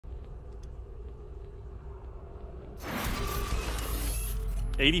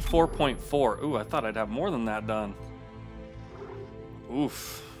84.4. Ooh, I thought I'd have more than that done.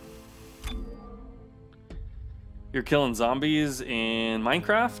 Oof. You're killing zombies in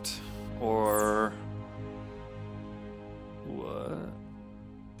Minecraft? Or... what?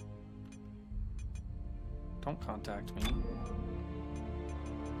 Don't contact me.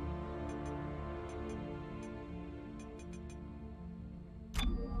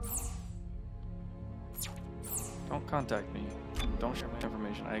 Don't contact me. Don't share my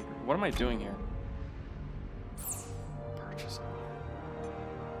information. I agree. What am I doing here? Purchasing.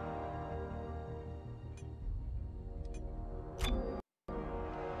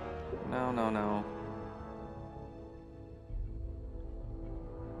 No, no, no.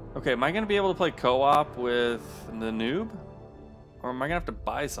 Okay, am I going to be able to play co-op with the noob? Or am I going to have to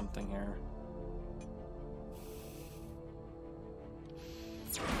buy something here?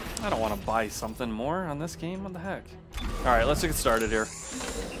 I don't want to buy something more on this game. What the heck? Alright, let's get started here.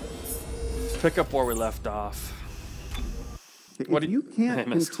 Pick up where we left off. If you can't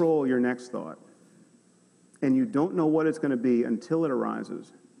control your next thought, and you don't know what it's going to be until it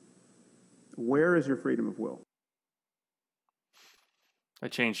arises, where is your freedom of will? I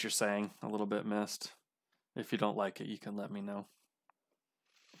changed your saying a little bit, Mist. If you don't like it, you can let me know.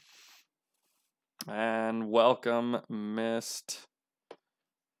 And welcome, Mist.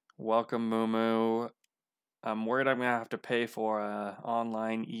 Welcome, Mumu. I'm worried I'm going to have to pay for an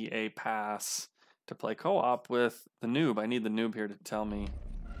online EA pass to play co-op with the noob. I need the noob here to tell me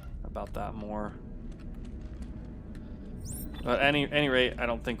about that more. But at any rate, I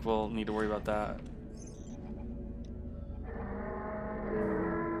don't think we'll need to worry about that.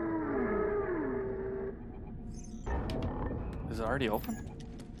 Is it already open?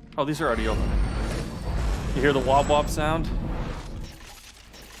 Oh, these are already open. You hear the wob wob sound?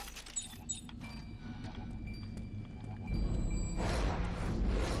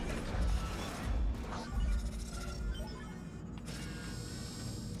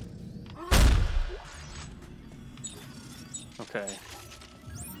 Okay.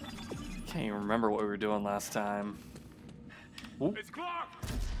 Can't even remember what we were doing last time. Whoop. It's clocked.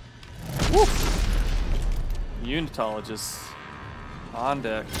 Whoop. Unitologists on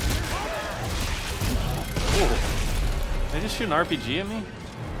deck. Ooh. Did they just shoot an RPG at me?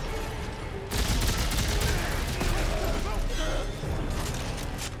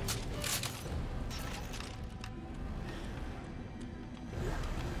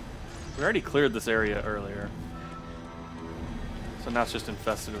 We already cleared this area earlier. So now it's just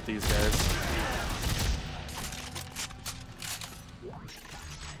infested with these guys.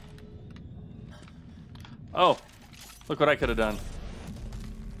 Oh, look what I could have done.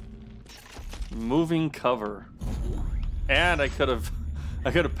 Moving cover. And I could have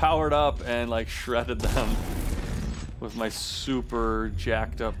powered up and like shredded them with my super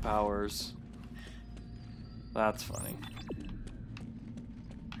jacked up powers. That's funny.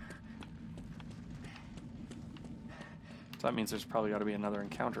 So that means there's probably got to be another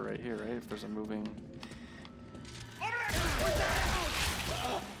encounter right here, right? If there's a moving... There he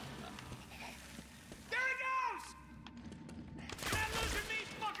goes! Not losing me,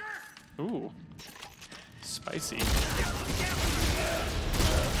 fucker! Ooh. Spicy.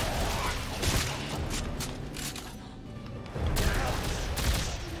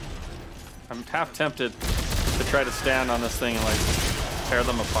 I'm half tempted to try to stand on this thing and like tear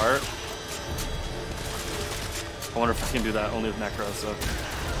them apart. I wonder if I can do that only with Necro, so.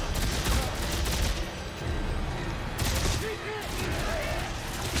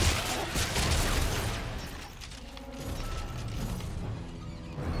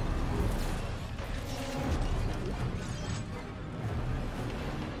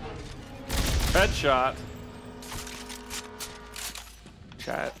 Headshot.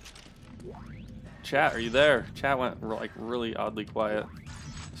 Chat, are you there? Chat went like really oddly quiet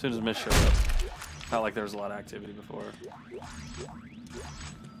as soon as Miss showed up. Not like there was a lot of activity before.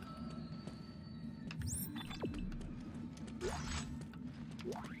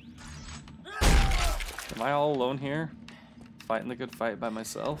 Am I all alone here? Fighting the good fight by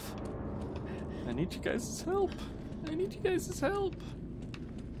myself? I need you guys' help. I need you guys' help.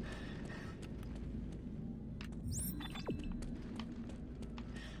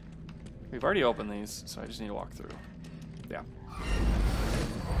 We've already opened these, so I just need to walk through. Yeah.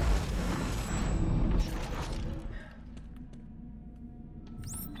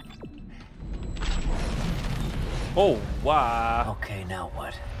 Oh, wow. Okay, now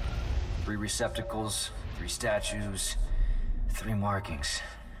what? 3 receptacles, 3 statues, 3 markings.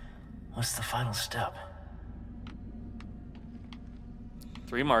 What's the final step?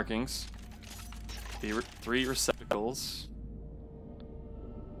 3 markings, 3 receptacles,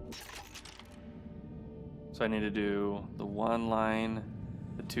 So I need to do the 1 line,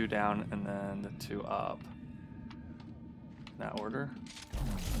 the 2 down, and then the 2 up. In that order.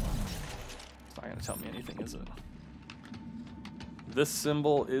 It's not going to tell me anything, is it? This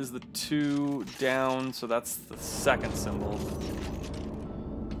symbol is the 2 down, so that's the second symbol.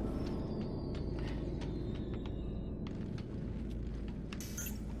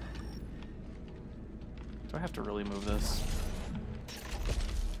 Do I have to really move this?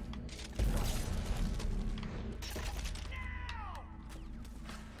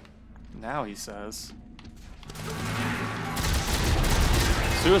 Now he says.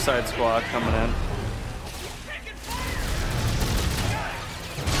 Suicide Squad coming in.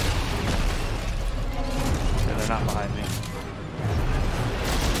 Yeah, they're not behind me.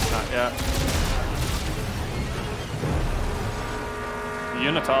 Not yet. The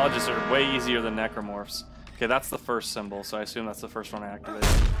Unitologists are way easier than Necromorphs. Okay, that's the first symbol, so I assume that's the first one I activated.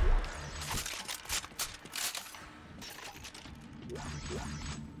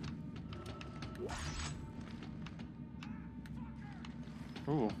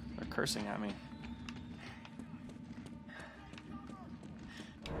 Ooh, they're cursing at me.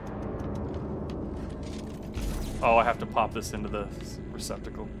 Oh, I have to pop this into the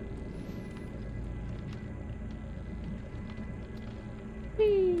receptacle.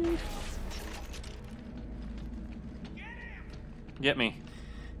 Get me.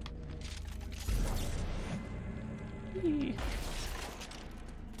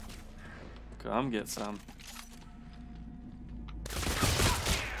 Come get some.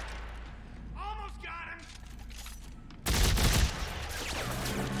 Almost got him.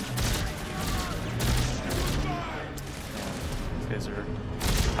 These guys are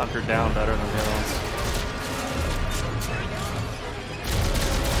hunkered down better than the other ones.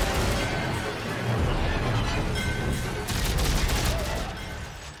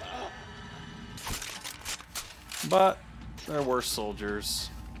 But they're worse soldiers.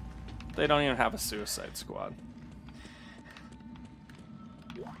 They don't even have a Suicide Squad.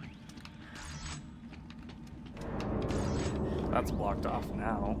 That's blocked off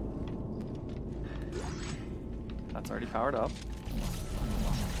now. That's already powered up.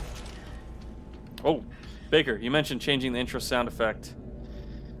 Oh, Baker, you mentioned changing the intro sound effect.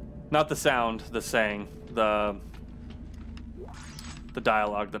 Not the sound, the saying, the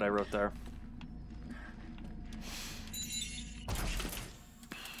dialogue that I wrote there.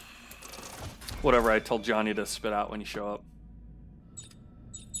 Whatever I told Johnny to spit out when you show up.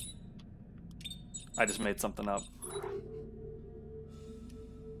 I just made something up.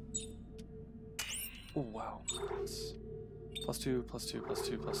 Oh, wow. +2, +2, +2,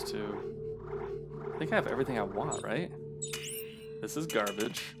 +2. I think I have everything I want, right? This is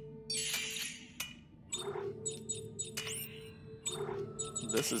garbage.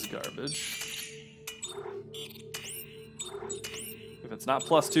 This is garbage. If it's not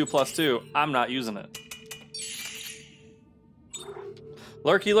 +2, +2, I'm not using it.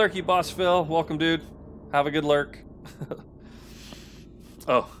 Lurky, lurky, Boss Phil. Welcome, dude. Have a good lurk.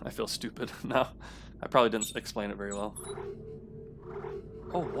 Oh, I feel stupid. No, I probably didn't explain it very well.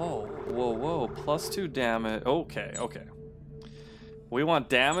 Oh, whoa, whoa, whoa. +2 damage. Okay, okay. We want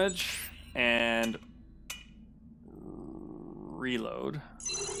damage and reload.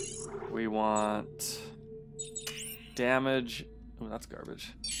 We want damage. Oh, that's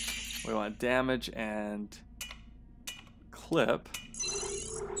garbage. We want damage and clip.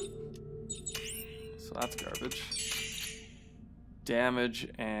 So that's garbage. Damage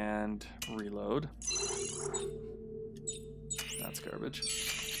and reload. That's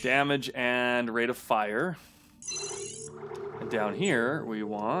garbage. Damage and rate of fire. And down here we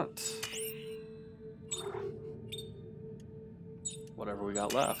want whatever we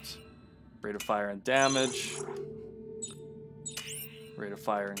got left. Rate of fire and damage. Rate of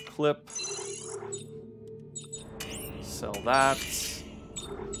fire and clip. Sell that.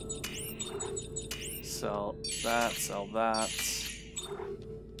 Sell that, sell that.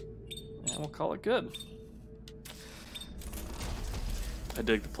 And we'll call it good. I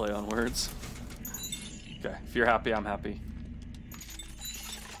dig the play on words. Okay, if you're happy, I'm happy.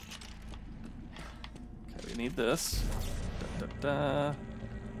 Okay, we need this. Da, da, da.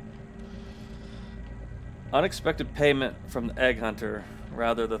 Unexpected payment from the Egg Hunter.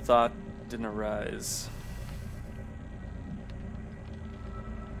 Rather, the thought didn't arise.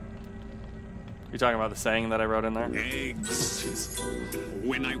 You talking about the saying that I wrote in there? Eggs.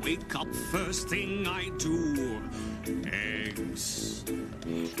 When I wake up, first thing I do, eggs,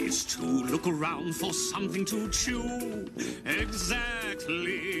 is to look around for something to chew.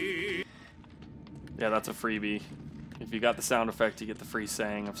 Exactly. Yeah, that's a freebie. If you got the sound effect, you get the free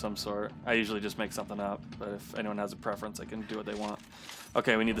saying of some sort. I usually just make something up, but if anyone has a preference, I can do what they want.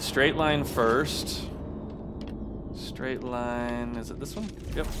 Okay, we need the straight line first. Straight line, is it this one?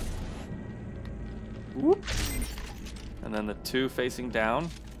 Yep. Whoop. And then the two facing down.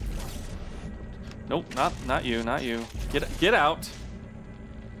 Nope, not you, not you. Get out.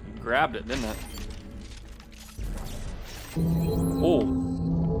 You grabbed it, didn't it? Oh.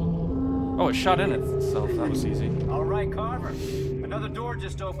 Oh, it shot in itself. That was easy. All right, Carver. Another door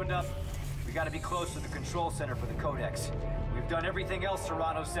just opened up. We gotta be close to the control center for the Codex. We've done everything else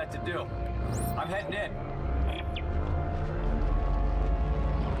Serrano's set to do. I'm heading in.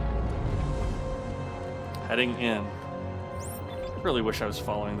 Heading in. I really wish I was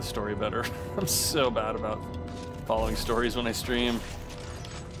following the story better. I'm so bad about following stories when I stream.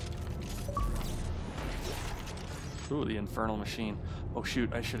 Ooh, the infernal machine. Oh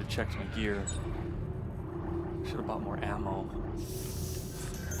shoot, I should have checked my gear. Should have bought more ammo.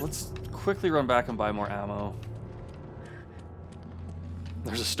 Let's quickly run back and buy more ammo.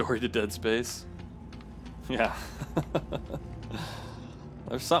 There's a story to Dead Space. Yeah.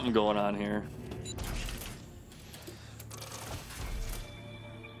 There's something going on here.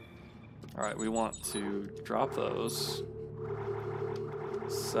 Alright, we want to drop those.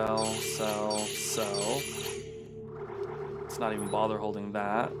 Sell, sell, sell. Let's not even bother holding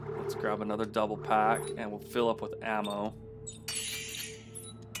that. Let's grab another double pack and we'll fill up with ammo.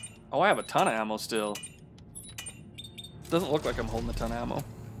 Oh, I have a ton of ammo still. Doesn't look like I'm holding a ton of ammo.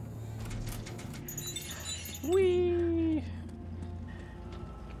 Whee!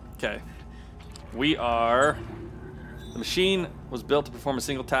 Okay. We are... The machine was built to perform a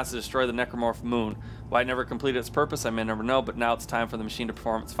single task to destroy the necromorph moon. Why it never completed its purpose, I may never know, but now it's time for the machine to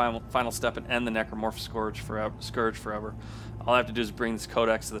perform its final step and end the necromorph scourge forever. All I have to do is bring this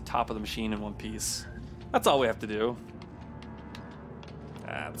codex to the top of the machine in one piece. That's all we have to do.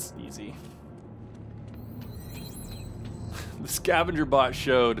 That's easy. The scavenger bot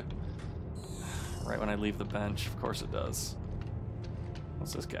showed right when I leave the bench. Of course it does.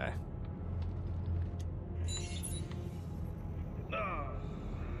 What's this guy?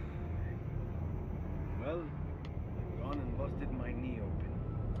 Well, I've gone and busted my knee open.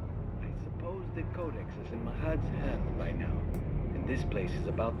 I suppose the Codex is in Mahad's hand by now, and this place is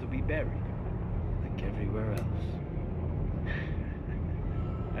about to be buried, like everywhere else.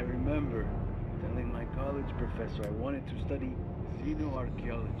 I remember telling my college professor I wanted to study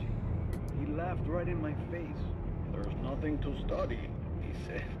xenoarchaeology. He laughed right in my face. There's nothing to study, he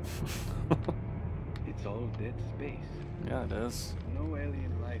said. It's all dead space. Yeah, it is. No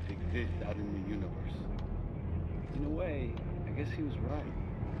alien life exists out in the universe. In a way, I guess he was right.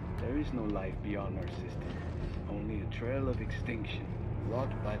 There is no life beyond our system. Only a trail of extinction,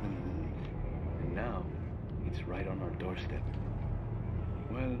 wrought by the moon. And now, it's right on our doorstep.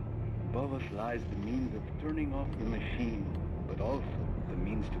 Well, above us lies the means of turning off the machine, but also the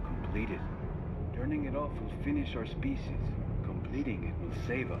means to complete it. Turning it off will finish our species. Completing it will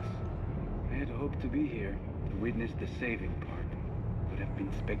save us. I had hoped to be here to witness the saving part. Would have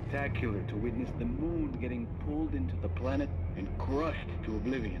been spectacular to witness the moon getting pulled into the planet and crushed to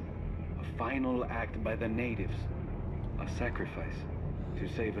oblivion. A final act by the natives. A sacrifice to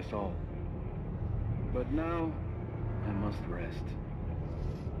save us all. But now, I must rest.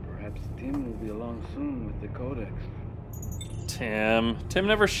 Perhaps Tim will be along soon with the Codex. Tim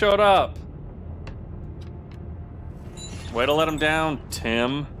never showed up. Way to let him down,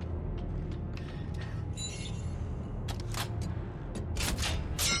 Tim.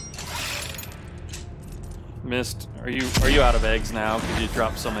 Mist, are you out of eggs now? Because you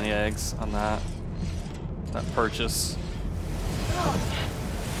dropped so many eggs on that purchase.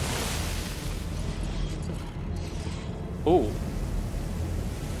 Oh,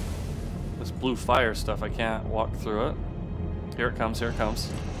 this blue fire stuff, I can't walk through it. Here it comes, here it comes.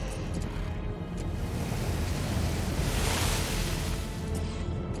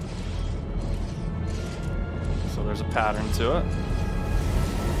 So there's a pattern to it.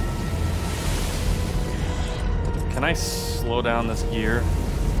 Can I slow down this gear?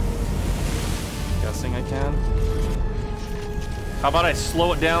 Guessing I can. How about I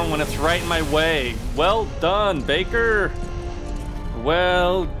slow it down when it's right in my way? Well done, Baker.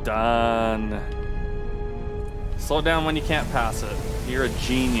 Well done. Slow down when you can't pass it. You're a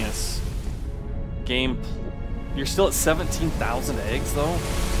genius. You're still at 17,000 eggs though?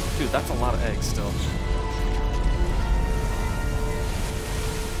 Dude, that's a lot of eggs still.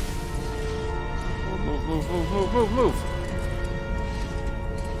 Move.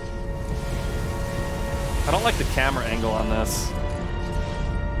 I don't like the camera angle on this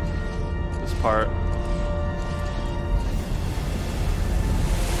part.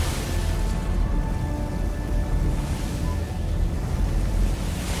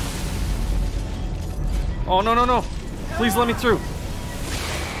 Oh, no, no, no. Please let me through.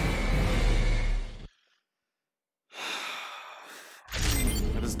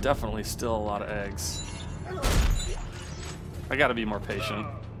 That is definitely still a lot of eggs. I gotta be more patient.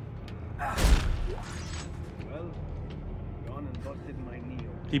 Well, gone and busted my knee open.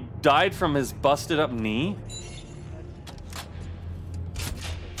 He died from his busted up knee?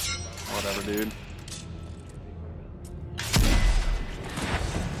 Whatever, dude.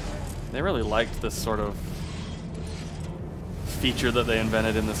 They really liked this sort of feature that they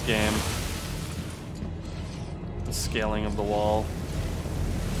invented in this game. The scaling of the wall.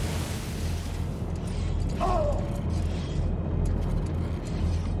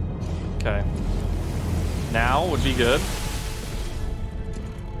 Okay. Now would be good.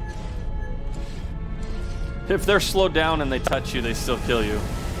 If they're slowed down and they touch you, they still kill you.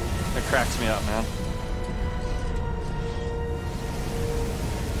 That cracks me up, man.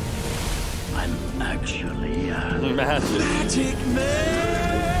 I'm actually Magic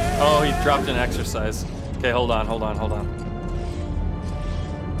Man. Oh, he dropped an exercise. Okay, hold on.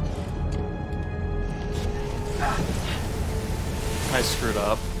 I screwed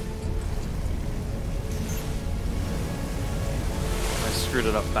up. I screwed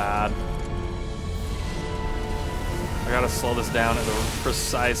it up bad. I gotta slow this down at the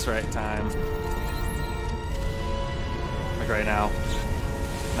precise right time. Like right now.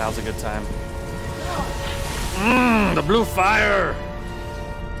 Now's a good time. The blue fire!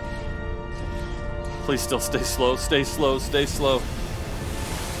 Please still stay slow, stay slow, stay slow.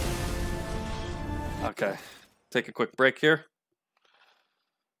 Okay. Take a quick break here.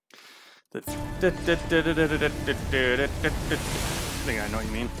 I think I know what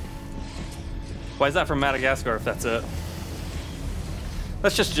you mean. Why is that from Madagascar if that's it?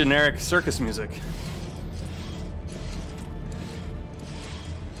 That's just generic circus music.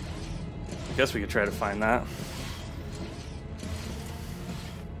 I guess we could try to find that.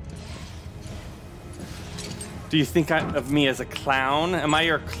 Do you think of me as a clown? Am I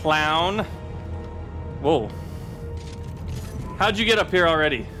your clown? Whoa. How'd you get up here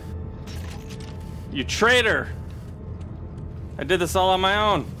already? You traitor! I did this all on my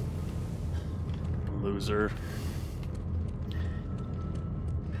own. Loser.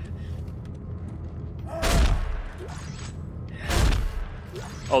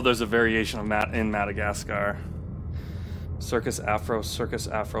 Oh, there's a variation of in Madagascar. Circus Afro,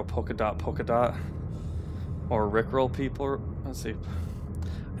 polka dot. Or Rickroll people. Let's see.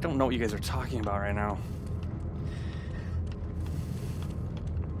 I don't know what you guys are talking about right now.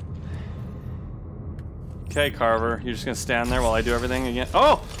 Okay, Carver, you're just gonna stand there while I do everything again.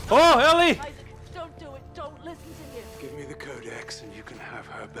 Oh! Oh, Ellie! Isaac, don't do it. Don't listen to him. Give me the codex and you can have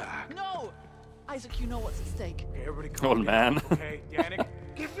her back. No! Isaac, you know what's at stake. Okay, everybody Oh, calm man. down. Okay, Danik,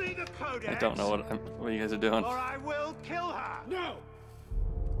 give me the codex. I don't know what you guys are doing. Or I will kill her. No!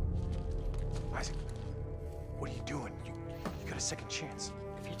 Isaac, what are you doing? You got a second chance.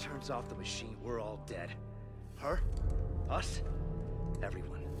 If he turns off the machine, we're all dead. Her? Us?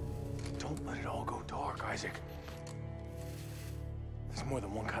 Everyone. Don't let it all go dark, Isaac. There's more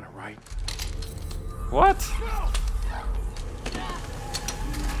than one kind of right. What?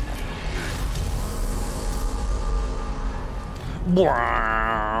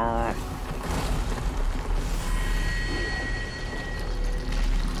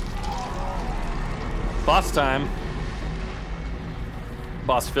 Boss time.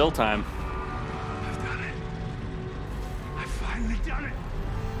 Boss Phil time. I've done it. I've finally done it.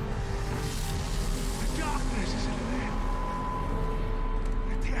 The darkness is at an end.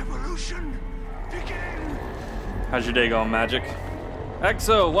 Let the evolution begin. How's your day going, Magic?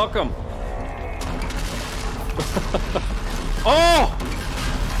 Exo, welcome. Oh!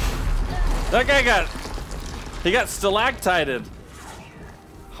 That guy got stalactited.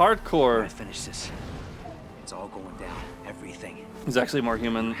 Hardcore. I finish this. It's all going down. Everything. He's actually more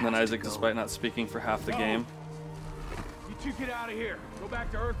human than Isaac, despite not speaking for half the game. You two get out of here. Go back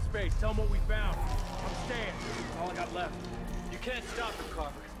to Earth space. Tell them what we found. I'm staying. That's all I got left. You can't stop him,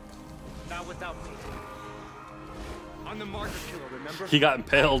 Carver. Not without me. I'm the marker killer, remember? He got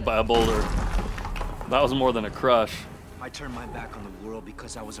impaled by a boulder. That was more than a crush. I turned my back on the world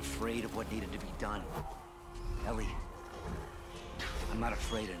because I was afraid of what needed to be done. Ellie, I'm not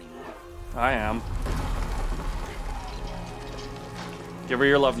afraid anymore. I am. Give her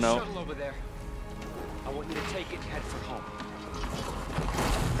your love note. Shuttle over there. I want you to take it and head for home.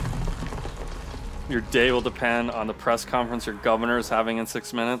 Your day will depend on the press conference your governor is having in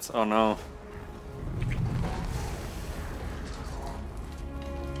 6 minutes. Oh no.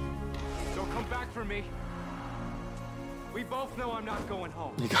 Don't come back for me. We We both know I'm not going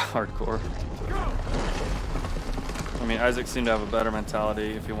home. You got hardcore. Go! I mean, Isaac seemed to have a better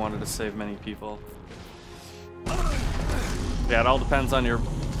mentality if he wanted to save many people. Yeah, it all depends on your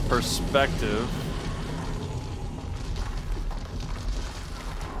perspective.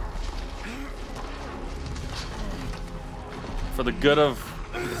 For the good of,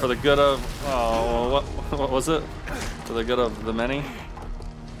 oh, what was it? For the good of the many?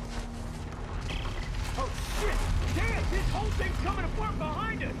 Oh shit! Damn, this whole thing's coming apart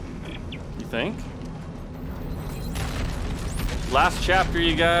behind us! You think? Last chapter,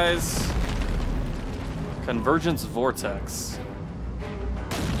 you guys. Convergence Vortex.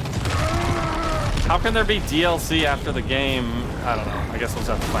 How can there be DLC after the game? I don't know. I guess we'll just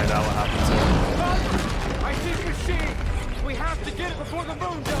have to find out what happens here. I see the machine! We have to get it before the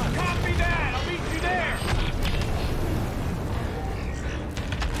moon does! Copy that! I'll meet you there!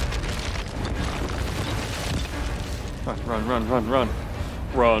 Run, run, run, run,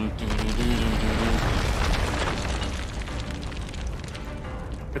 run.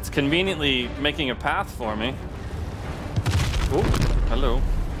 It's conveniently making a path for me. Oh, hello.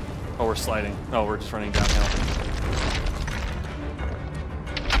 Oh, we're sliding. Oh, we're just running downhill.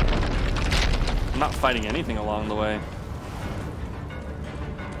 I'm not fighting anything along the way.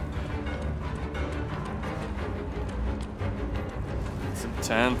 It's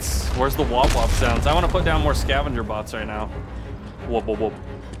intense. Where's the wop wop sounds? I want to put down more scavenger bots right now. Whoop, whoop, whoop.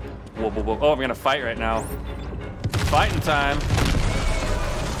 Whoop, whoop, whoop. Oh, I'm gonna fight right now. Fighting time.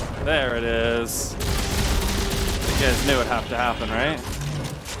 There it is. You guys knew it'd have to happen, right?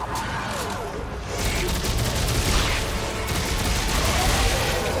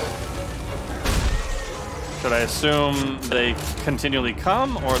 Should I assume they continually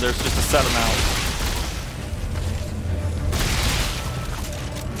come, or there's just a set amount?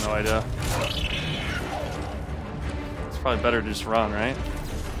 No idea. It's probably better to just run, right?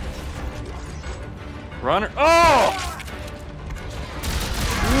 Run or— oh!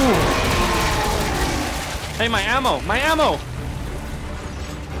 Hey, my ammo! My ammo!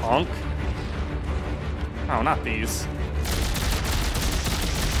 Honk. Oh, not these.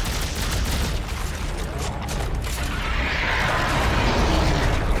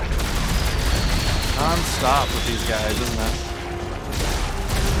 Non-stop with these guys, isn't it?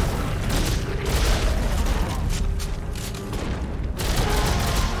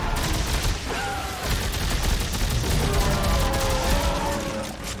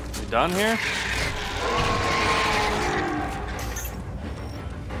 We done here?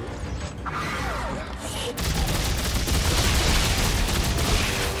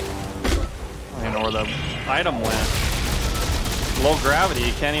 The item went. Low gravity,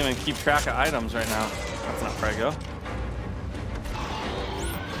 you can't even keep track of items right now. That's not Prego.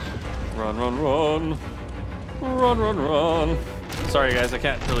 Run, run, run. Run, run, run. Sorry guys, I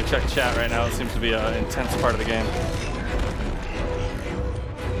can't really check chat right now. It seems to be an intense part of the game.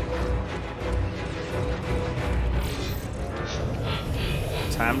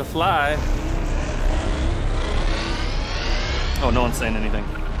 Time to fly. Oh, no one's saying anything.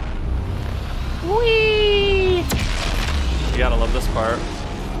 Whee! You gotta love this part.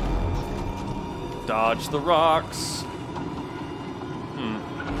 Dodge the rocks.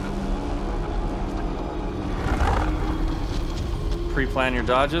 Pre-plan your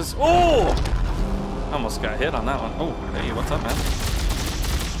dodges. Oh! Almost got hit on that one. Oh, hey, what's up, man?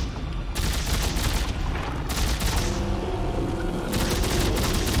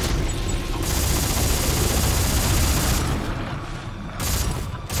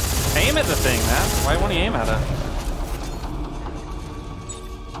 Aim at the thing, man. Why won't he aim at it?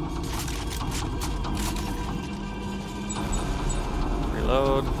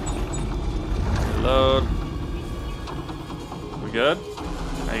 Reload. Reload. We good?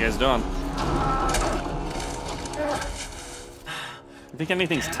 How you guys doing? You think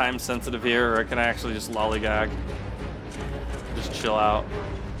anything's time sensitive here, or can I actually just lollygag? Just chill out.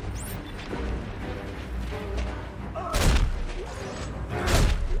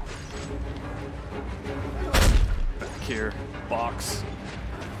 Here, box.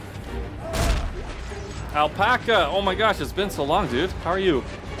 Alpaca! Oh my gosh, it's been so long, dude. How are you?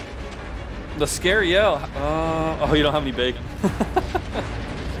 The scare yell. Oh, you don't have any bacon.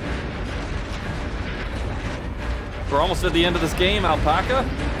 We're almost at the end of this game, Alpaca.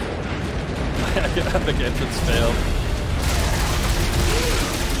 Epic entrance failed.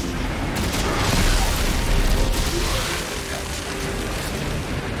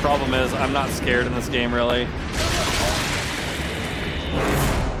 Problem is, I'm not scared in this game, really.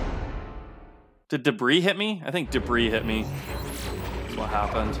 Did debris hit me? I think debris hit me. That's what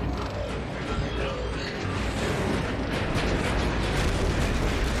happened.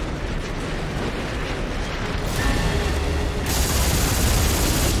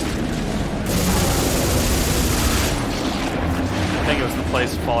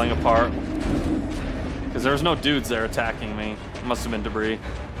 place falling apart. Because there was no dudes there attacking me. It must have been debris.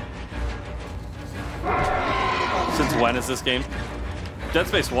 Since when is this game? Dead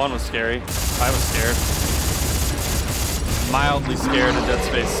Space 1 was scary. I was scared. Mildly scared of Dead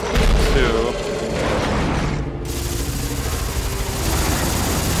Space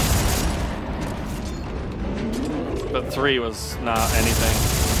 2. But 3 was not anything.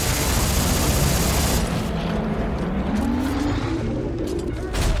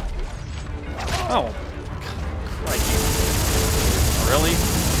 Oh. Crikey. Really?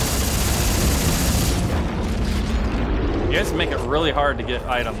 You guys make it really hard to get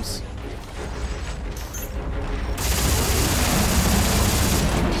items.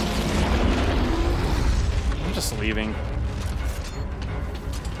 I'm just leaving.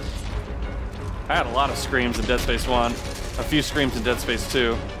 I had a lot of screams in Dead Space 1, a few screams in Dead Space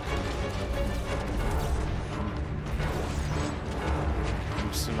 2. I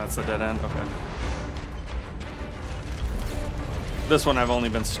assume that's the dead end. Okay. This one I've only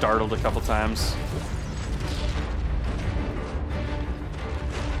been startled a couple times.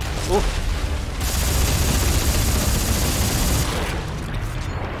 Ooh.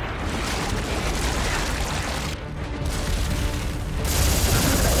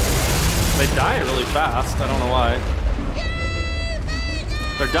 They die really fast. I don't know why.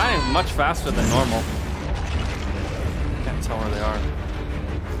 They're dying much faster than normal. Can't tell where they are.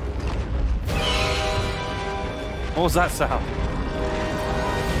 What was that sound?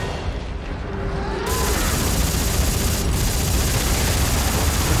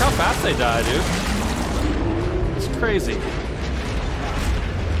 Look how fast they die, dude. It's crazy.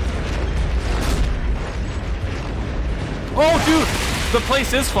 Oh, dude! The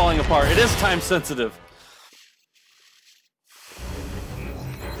place is falling apart. It is time sensitive.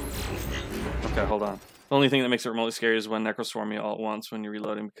 Okay, hold on. The only thing that makes it remotely scary is when Necros swarm you all at once when you're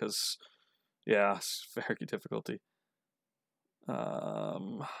reloading because, yeah, it's very difficulty.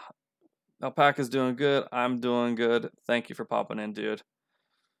 Alpaca's doing good. I'm doing good. Thank you for popping in, dude.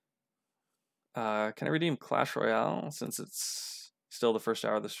 Can I redeem Clash Royale since it's still the first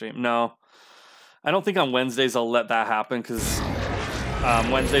hour of the stream? No. I don't think on Wednesdays I'll let that happen because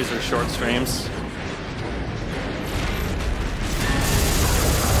Wednesdays are short streams.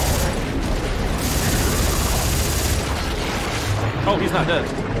 Oh, he's not dead.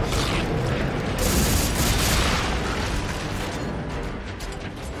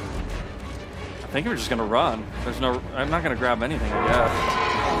 I think we're just gonna run. There's no. I'm not gonna grab anything, I guess.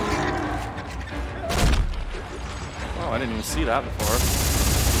 Oh, I didn't even see that before.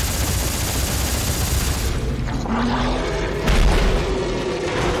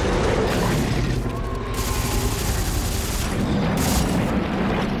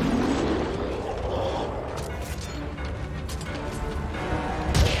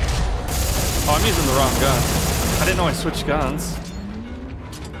 Oh, I'm using the wrong gun. I didn't know I switched guns.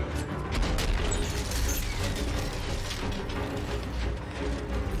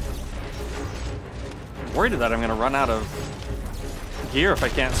 I'm worried that I'm going to run out of gear if I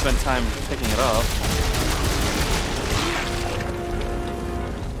can't spend time picking it up.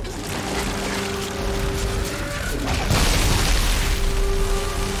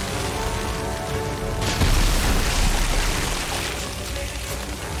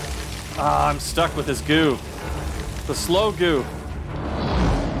 Ah, I'm stuck with this goo. The slow goo.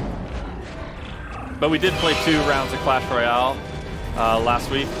 But we did play 2 rounds of Clash Royale last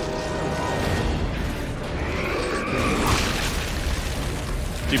week.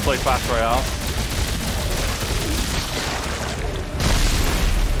 Do you play Clash Royale?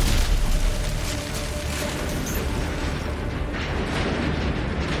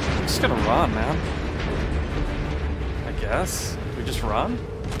 I'm just gonna run, man. I guess. We just run?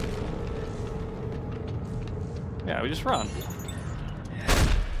 Yeah, we just run.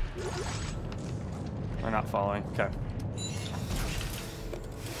 We're not following. Okay.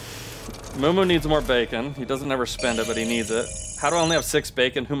 Mumu needs more bacon. He doesn't ever spend it, but he needs it. How do I only have 6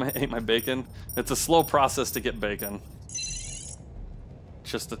 bacon? Who ate my bacon? It's a slow process to get bacon.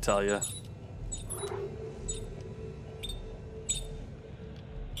 Just to tell you.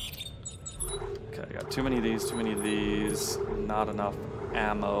 Okay, I got too many of these, too many of these. Not enough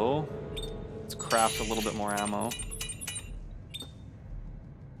ammo. Let's craft a little bit more ammo.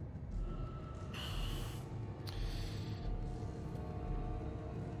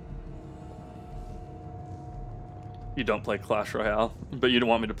 You don't play Clash Royale, but you don't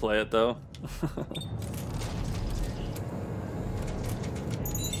want me to play it though.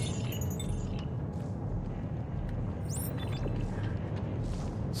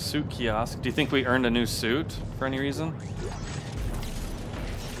 Suit kiosk. Do you think we earned a new suit for any reason?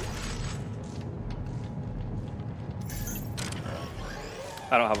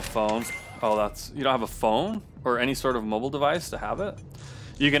 I don't have a phone. Oh, you don't have a phone or any sort of mobile device to have it?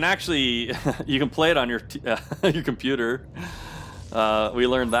 You can actually, you can play it on your your computer. We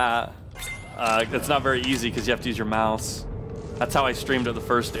learned that. It's not very easy because you have to use your mouse. That's how I streamed it the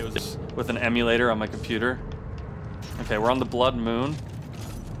first day, was with an emulator on my computer. Okay, we're on the Blood Moon.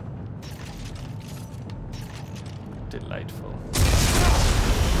 Delightful.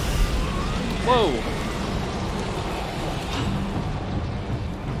 Whoa!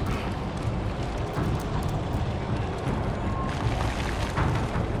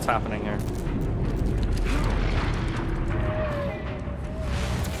 What's happening here?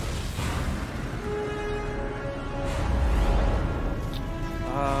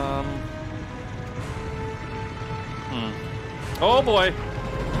 Oh boy!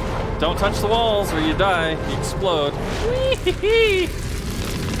 Don't touch the walls or you die. You explode. Whee!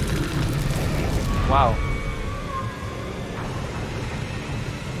 Wow.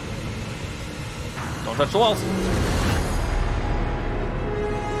 Don't touch the walls.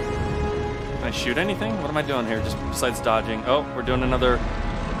 Can I shoot anything? What am I doing here? Just besides dodging. Oh, we're doing another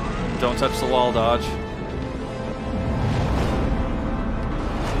don't touch the wall dodge.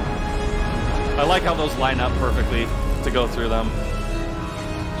 I like how those line up perfectly to go through them.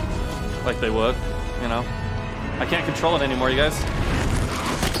 Like they would, you know. I can't control it anymore, you guys.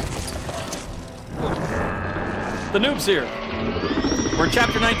 The noob's here. We're in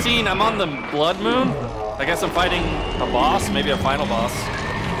chapter 19. I'm on the Blood Moon. I guess I'm fighting a boss, maybe a final boss.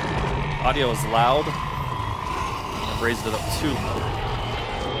 Audio is loud. I've raised it up too low.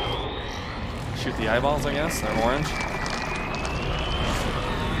 Shoot the eyeballs, I guess. They're orange.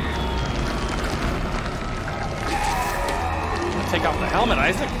 Take off the helmet,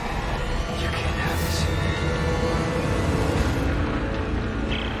 Isaac. You can't have this.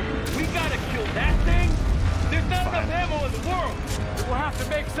 We gotta kill that thing. There's not enough ammo in the world. We'll have to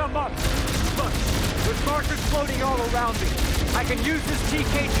make some up. Look, there's markers floating all around me. I can use this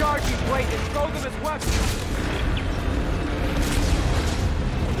TK charging plate and throw them as weapons.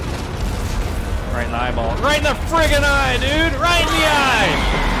 Right in the eyeball. Right in the friggin' eye, dude! Right in the eye!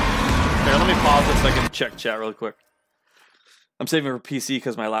 Here, let me pause this so I can check chat really quick. I'm saving for PC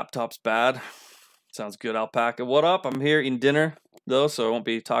because my laptop's bad. Sounds good, Alpaca. What up? I'm here eating dinner, though, so I won't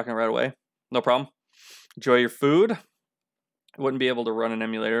be talking right away. No problem. Enjoy your food. I wouldn't be able to run an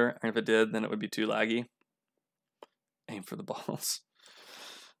emulator, and if it did, then it would be too laggy. Aim for the balls.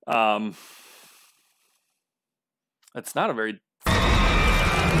 It's not a very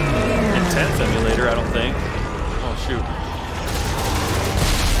intense emulator, I don't think. Oh, shoot.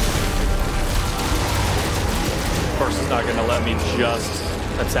 Of course, it's not going to let me just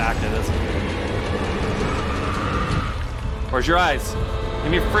attack it, is it? Where's your eyes?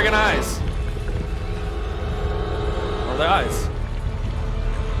 Give me your friggin' eyes. Where are the eyes?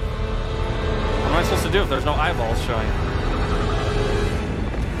 What am I supposed to do if there's no eyeballs showing?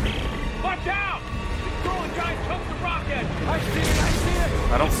 Watch out! It's throwing giant chunks of rocket! I see it! I see it!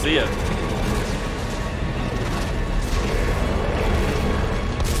 I don't see it.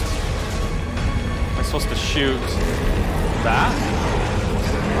 Am I supposed to shoot that?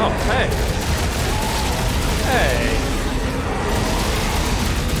 Oh, hey. Hey.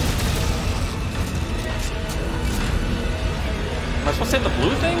 Am I supposed to hit the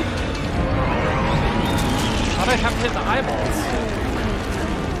blue thing? How did I have to hit the eyeballs?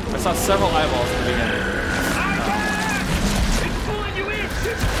 I saw several eyeballs at the beginning. It's pulling you in!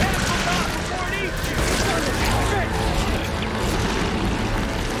 Just cancel out before it eats you!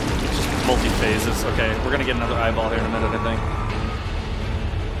 Multi-phases. Okay, we're gonna get another eyeball here in a minute, I think.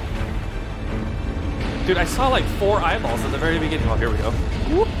 Dude, I saw like 4 eyeballs at the very beginning. Oh, here we go.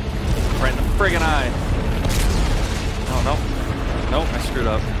 Whoop. Right in the friggin' eye. Oh, no. Nope, I screwed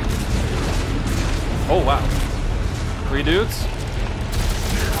up. Oh, wow. 3 dudes.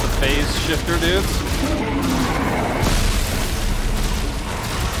 The phase shifter dudes.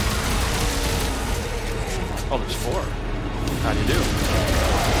 Oh, there's 4. How do you do?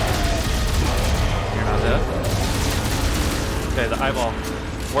 You're not dead. Okay, the eyeball.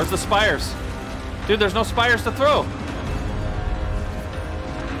 Where's the spires? Dude, there's no spires to throw.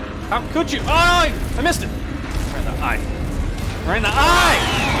 How could you? Oh, I missed it. Right in the eye. Right in the eye!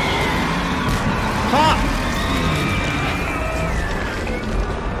 Ha!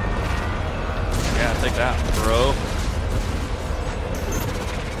 Yeah, take that, bro.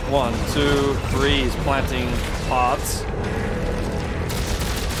 1, 2, 3. He's planting pods.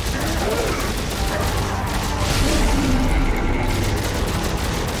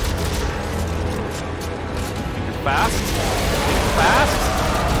 Fast. Fast.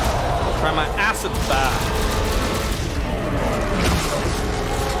 Try my acid bath.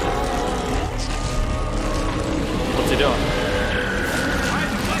 doing?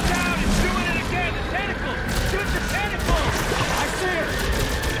 Watch out! It's doing it again! The tentacles! Shoot the tentacles! I see it!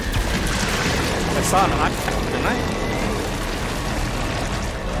 I saw an eyeball, didn't I?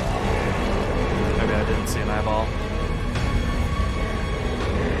 Maybe I didn't see an eyeball.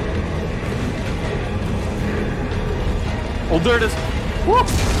 Oh, there it is. Whoop!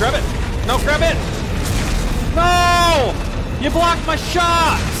 Grab it! No, grab it! No! You blocked my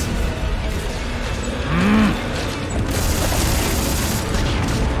shot!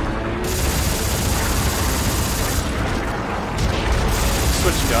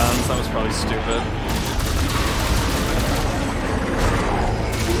 Switch guns, that was probably stupid.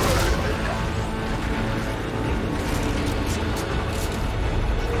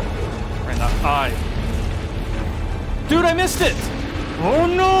 Right in the eye. Dude, I missed it! Oh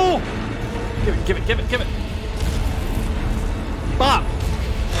no! Give it, give it, give it, give it. Bop!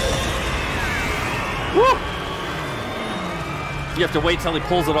 Woo! You have to wait till he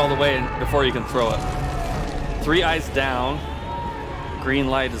pulls it all the way before you can throw it. 3 eyes down. Green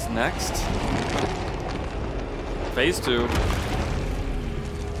light is next. Phase 2.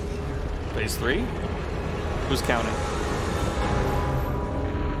 Phase 3. Who's counting?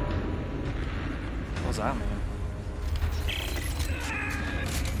 What does that mean?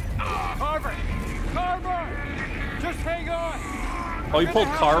 Carver! Carver! Just hang on! Oh, you pulled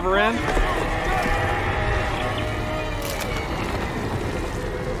Carver in?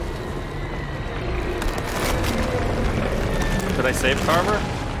 Did I save Carver?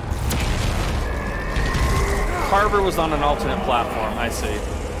 Carver was on an alternate platform, I see.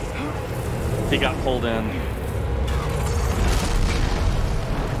 He got pulled in.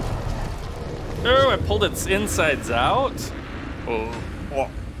 Oh, I pulled its insides out.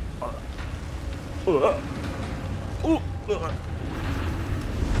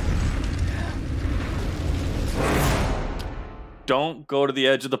 Don't go to the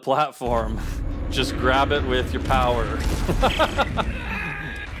edge of the platform. Just grab it with your power.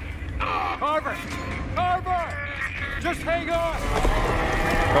 Carver! Carver! Just hang on!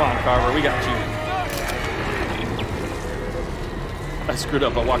 Come on, Carver, we got you. I screwed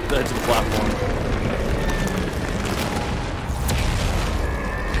up. I walked to the edge of the platform.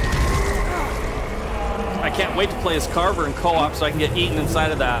 I can't wait to play as Carver in co-op so I can get eaten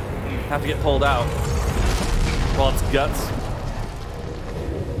inside of that. Have to get pulled out. Well, it's guts.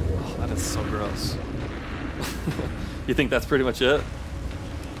 Oh, that is so gross. You think that's pretty much it?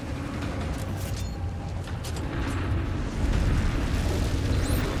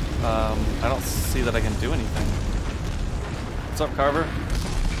 I don't see that I can do anything. What's up, Carver?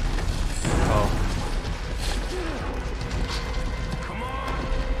 Oh.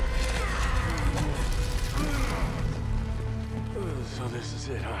 So this is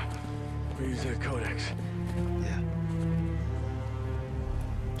it, huh? We use that codex. Yeah.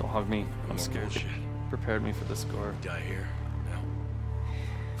 Don't hug me. I'm scared. Bullshit. Prepared me for the score. Die here. No.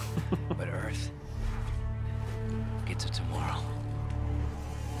 But Earth gets it tomorrow.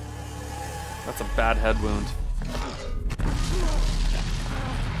 That's a bad head wound.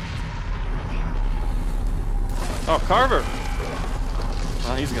 Oh, Carver!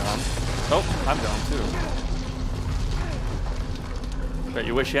 Oh, he's gone. Oh, I'm gone too. Bet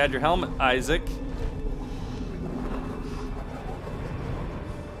you wish you had your helmet, Isaac.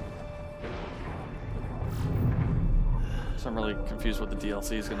 So I'm really confused what the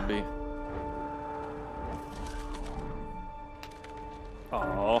DLC is going to be.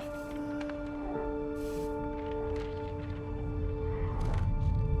 Oh.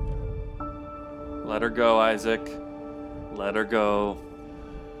 Let her go, Isaac. Let her go.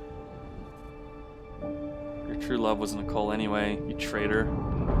 Your true love was Nicole anyway, you traitor.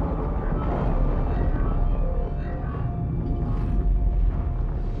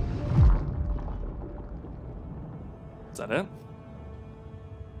 Is that it?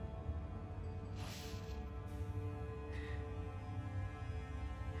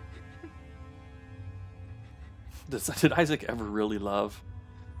 Did Isaac ever really love?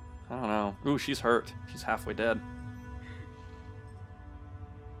 I don't know. Ooh, she's hurt. She's halfway dead.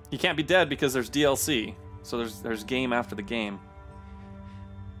 You can't be dead because there's DLC. So there's game after the game.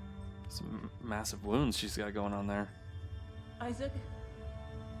 Some massive wounds she's got going on there. Isaac?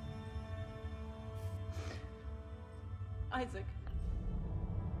 Isaac?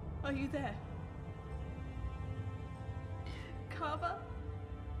 Are you there? Carver?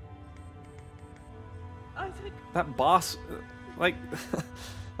 Isaac? That boss, like,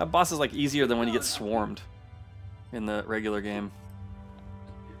 that boss is like easier than when you get swarmed in the regular game.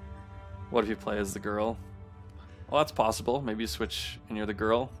 What if you play as the girl? Well, that's possible. Maybe you switch and you're the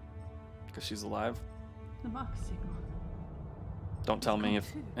girl because she's alive. The mark signal. Don't tell me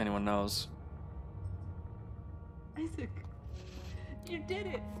if anyone knows. Isaac, you did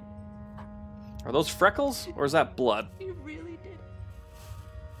it. Are those freckles or is that blood? You really did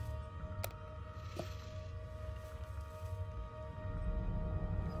it.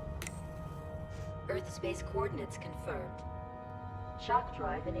 Earth space coordinates confirmed. Shock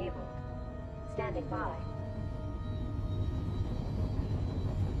drive enabled. Standing by.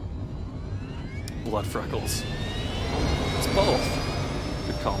 Blood freckles. It's both.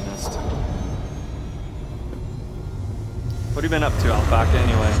 Good call, Mist. What have you been up to, Alpaca,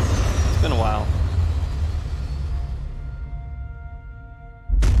 anyway? It's been a while.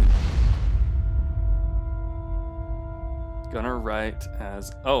 Gunnar Wright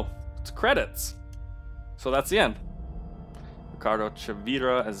as... Oh, it's credits. So that's the end. Ricardo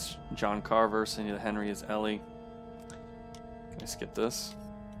Chavira as John Carver. Cindy Henry as Ellie. Can I skip this?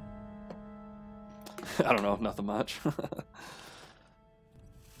 I don't know, nothing much.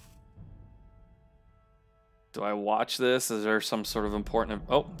 Do I watch this? Is there some sort of important...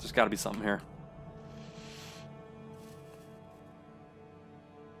 Oh, there's got to be something here.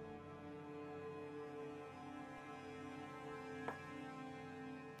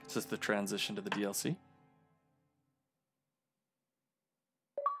 Is this the transition to the DLC?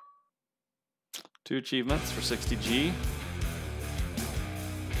 2 achievements for 60G.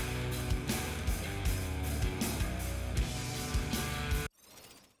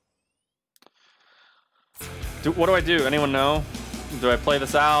 What do I do? Anyone know? Do I play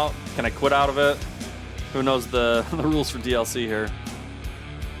this out? Can I quit out of it? Who knows the rules for DLC here?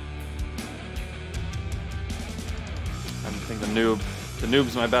 I think the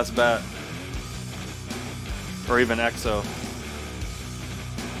noob's my best bet. Or even Exo.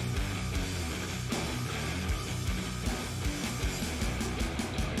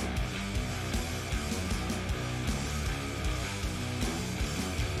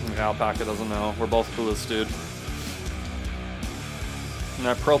 Alpaca doesn't know. We're both clueless, dude. And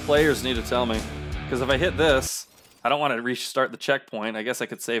our pro players need to tell me. Because if I hit this, I don't want to restart the checkpoint. I guess I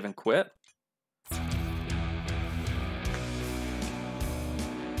could save and quit. Go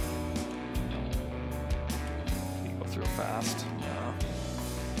through it fast. No.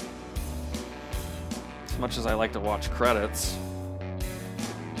 As much as I like to watch credits.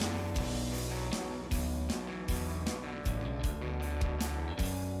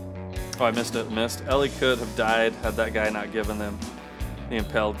 Oh, I missed it. Missed. Ellie could have died had that guy not given them the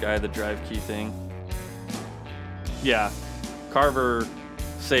impelled guy the drive key thing. Yeah, Carver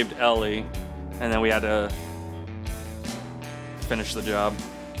saved Ellie, and then we had to finish the job.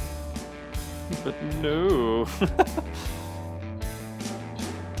 But no.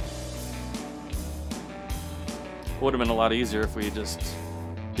 Would have been a lot easier if we just...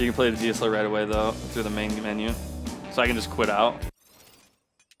 You can play the DSL right away though through the main menu, so I can just quit out.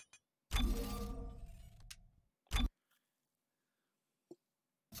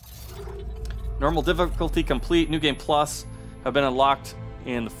 Normal difficulty complete. New Game Plus have been unlocked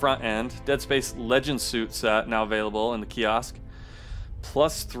in the front end. Dead Space Legend Suit set now available in the kiosk.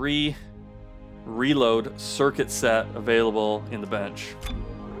 +3 reload circuit set available in the bench.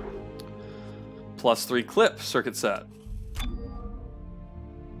 +3 clip circuit set.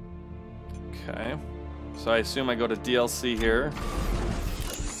 Okay. So I assume I go to DLC here.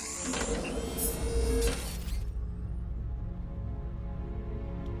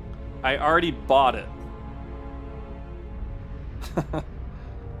 I already bought it.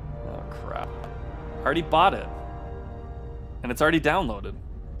 Oh, crap. I already bought it. And it's already downloaded.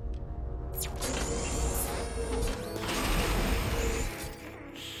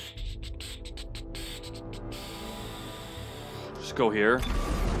 Just go here.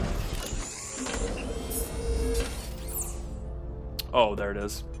 Oh, there it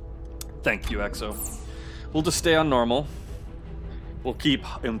is. Thank you, Exo. We'll just stay on normal. We'll keep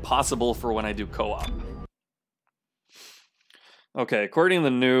impossible for when I do co-op. Okay, according to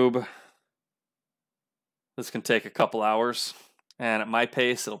the noob, this can take a couple hours. And at my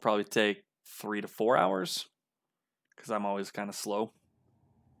pace, it'll probably take 3 to 4 hours. Because I'm always kind of slow.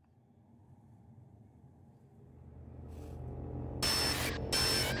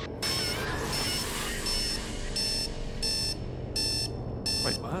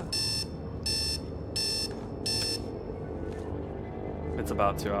 Wait, what? It's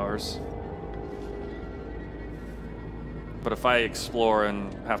about 2 hours. But if I explore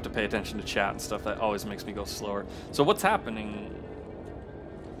and have to pay attention to chat and stuff, that always makes me go slower. So what's happening?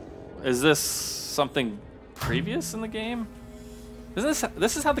 Is this something previous in the game? This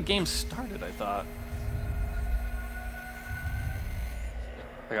is how the game started, I thought.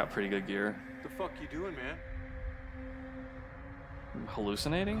 I got pretty good gear. What the fuck you doing, man?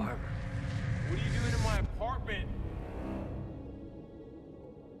 hallucinating? What are you doing in my apartment?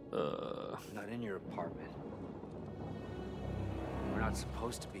 Not in your apartment. We're not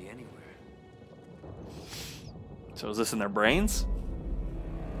supposed to be anywhere. So is this in their brains?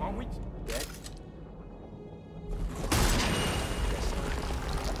 Aren't we dead?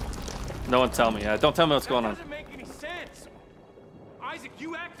 No one tell me. Don't tell me what's going on. That doesn't make any sense. Isaac,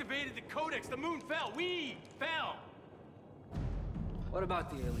 you activated the Codex. The moon fell. We fell. What about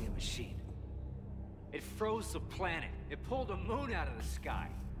the alien machine? It froze the planet. It pulled the moon out of the sky.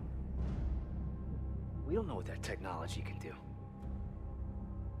 We don't know what that technology can do.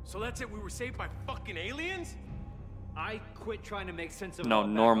 So that's it? We were saved by fucking aliens? I quit trying to make sense of No, it.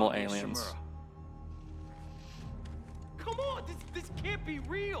 normal aliens. Shimura. Come on, this can't be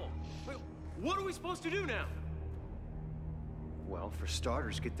real. Wait, what are we supposed to do now? Well, for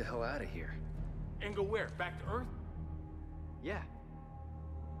starters, get the hell out of here. And go where? Back to Earth? Yeah.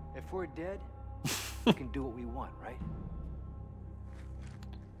 If we're dead, we can do what we want, right?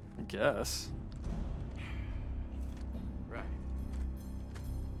 I guess. Right.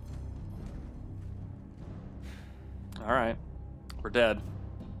 All right. We're dead.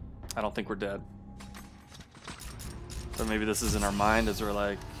 I don't think we're dead. So maybe this is in our mind as we're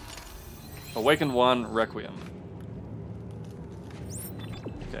like, Awakened 1, Requiem.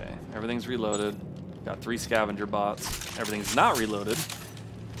 Okay, everything's reloaded. Got 3 scavenger bots. Everything's not reloaded.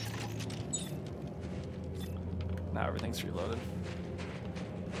 Now everything's reloaded.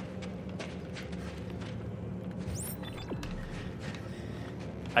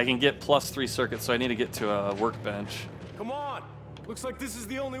 I can get +3 circuits, so I need to get to a workbench. Come on. Looks like this is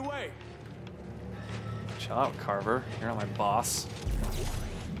the only way. Chill out, Carver. You're not my boss.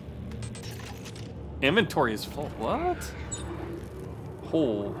 Inventory is full. What?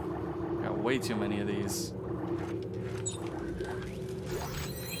 Oh, got way too many of these.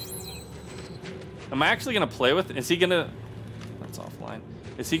 Am I actually gonna play with? Is he gonna? That's offline.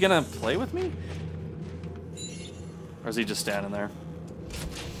 Is he gonna play with me? Or is he just standing there?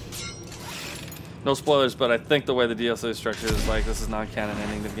 No spoilers, but I think the way the DLC is structured is like this is non-canon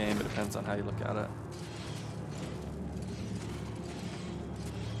ending of the game. It depends on how you look at it.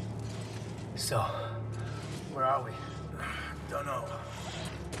 So, where are we? Don't know.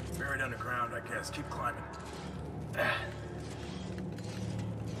 Buried underground, I guess. Keep climbing.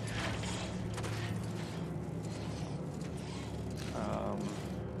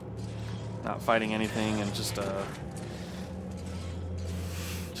 Not fighting anything, and just a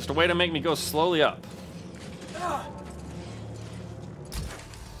way to make me go slowly up.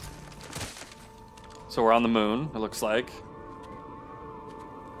 So we're on the moon, it looks like.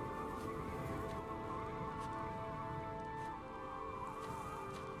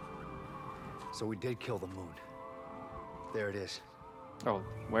 So we did kill the moon. There it is. Oh,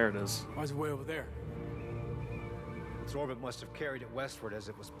 where it is. Why is it way over there? Its orbit must have carried it westward as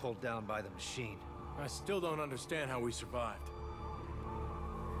it was pulled down by the machine. I still don't understand how we survived.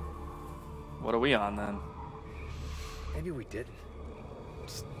 What are we on then? Maybe we didn't.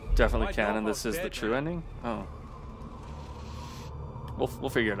 It's definitely canon. This is the true ending. Oh, we'll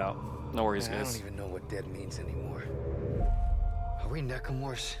figure it out. No worries, Man, guys. I don't even know what dead means anymore. Are we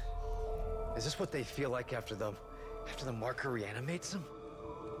Necromorphs? Is this what they feel like after the marker reanimates them?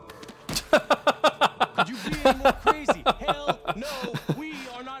 Could you be any more crazy? Hell no, we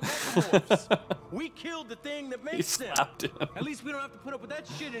are not Necromorphs. We killed the thing that makes them. At least we don't have to put up with that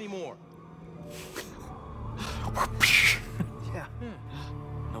shit anymore. Yeah.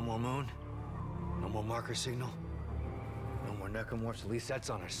 No more moon. No more marker signal. No more Necromorphs. At least that's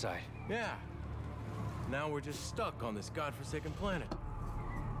on our side. Yeah. Now we're just stuck on this godforsaken planet.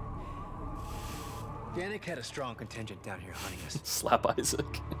 Danik had a strong contingent down here hunting us. Slap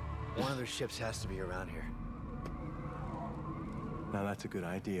Isaac. One of their ships has to be around here. Now that's a good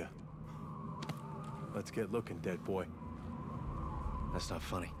idea. Let's get looking, dead boy. That's not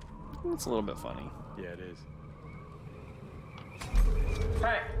funny. It's a little bit funny. Yeah, it is.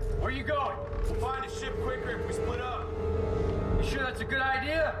 Hey, where you going? We'll find a ship quicker if we split up. You sure that's a good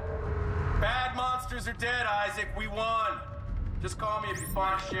idea? Bad monsters are dead, Isaac. We won. Just call me if you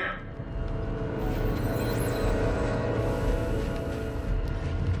find a ship.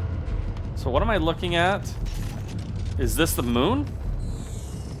 So what am I looking at? Is this the moon?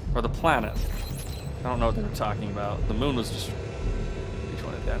 Or the planet? I don't know what they were talking about. The moon was just each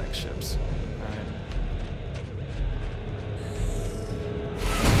one of Danik's ships. Alright.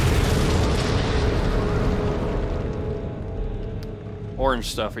 Orange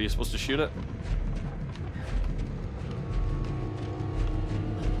stuff, are you supposed to shoot it?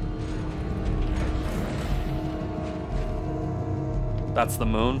 That's the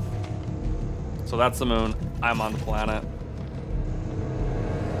moon. So that's the moon. I'm on the planet.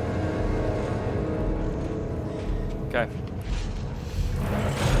 Okay.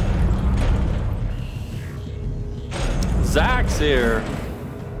 Zach's here.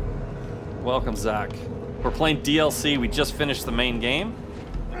 Welcome, Zach. We're playing DLC. We just finished the main game.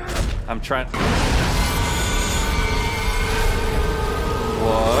 I'm trying.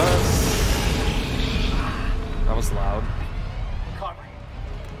 What? That was loud.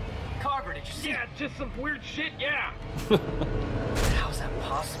 Carver, did you see? Yeah, just some weird shit, yeah. How's that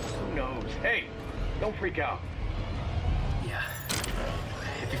possible? Who knows? Hey, don't freak out. Yeah.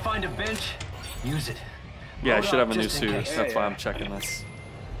 If you find a bench, use it. Yeah, I Load should up have a new just in suit. case. That's why I'm checking this.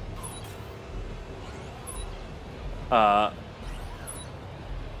 I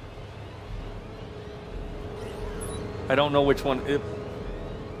don't know which one.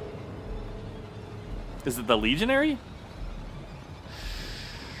 Is it the Legionary?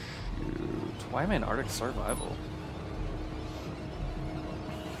 Why am I in Arctic Survival?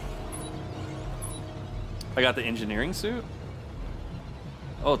 I got the engineering suit.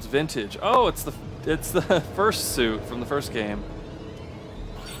 Oh, it's vintage. Oh, it's the first suit from the first game.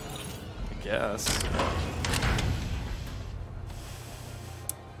 I guess.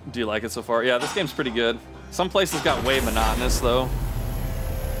 Do you like it so far? Yeah, this game's pretty good. Some places got way monotonous though,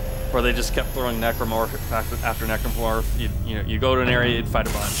 where they just kept throwing Necromorph after Necromorph. You go to an area, you'd fight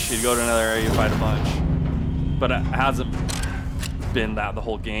a bunch. You'd go to another area, you'd fight a bunch. But it hasn't been that the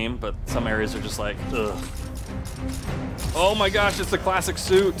whole game. But some areas are just like, ugh. Oh my gosh, it's the classic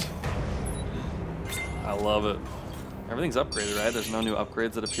suit. I love it. Everything's upgraded, right? There's no new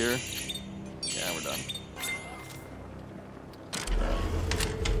upgrades that appear. Yeah, we're done.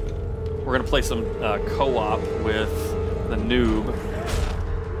 We're gonna play some co-op with the noob.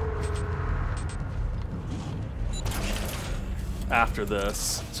 After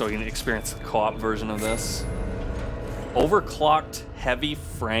this, so we can experience the co-op version of this. Overclocked heavy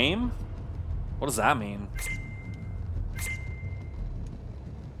frame? What does that mean?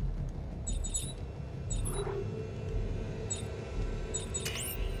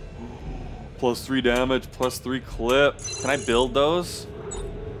 +3 damage, +3 clip. Can I build those?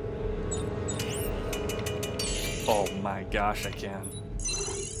 Oh my gosh, I can.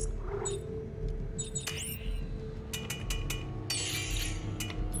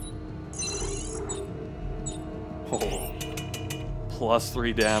 Oh.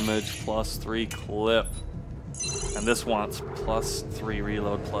 +3 damage, +3 clip. And this wants +3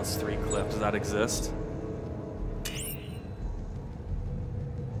 reload, +3 clip. Does that exist?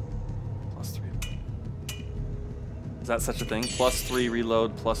 +3. Is that such a thing? +3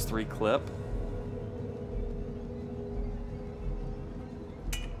 reload, +3 clip?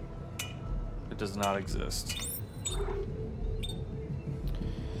 It does not exist.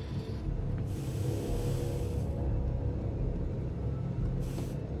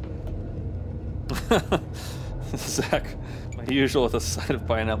 Zach, my usual with a side of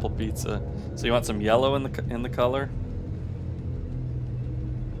pineapple pizza. So you want some yellow in the color?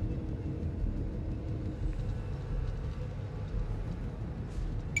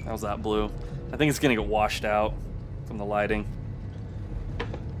 How's that blue? I think it's gonna get washed out from the lighting.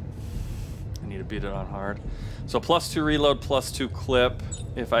 I need to beat it on hard. So +2 reload, +2 clip.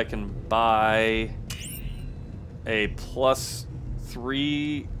 If I can buy a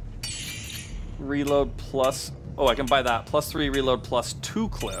 +3 reload plus... Oh, I can buy that. +3 reload, +2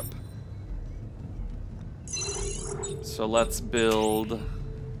 clip. So let's build...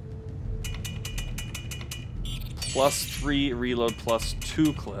 +3 reload,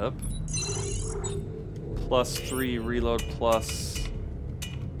 +2 clip. +3 reload, plus...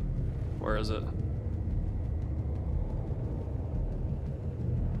 Where is it?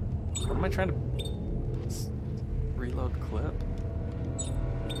 What am I trying to... Reload clip?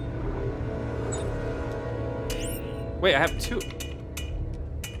 Wait, I have 2.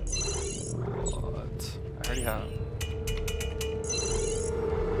 What? I already have.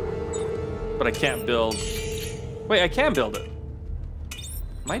 But I can't build. Wait, I can build it.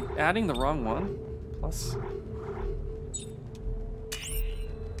 Am I adding the wrong one?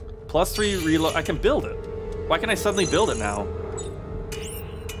 +3 reload. I can build it. Why can I suddenly build it now?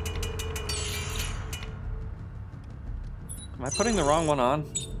 Am I putting the wrong one on?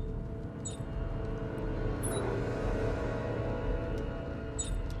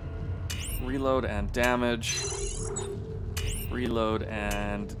 Reload and damage. Reload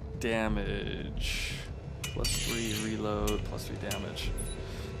and damage. +3 reload, +3 damage.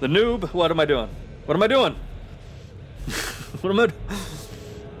 The noob, what am I doing? What am I doing? What am I doing?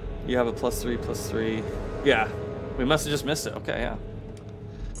 You have a +3, +3. Yeah, we must have just missed it. Okay, yeah.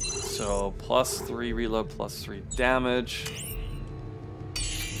 So +3 reload, +3 damage.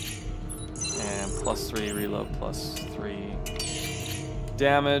 And +3 reload, +3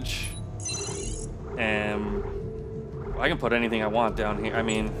 damage. And I can put anything I want down here. I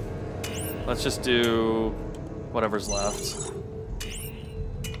mean, let's just do whatever's left.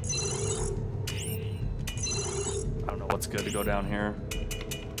 I don't know what's good to go down here.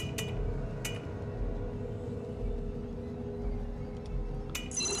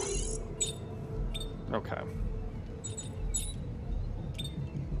 Okay.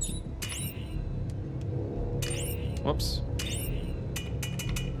 Whoops.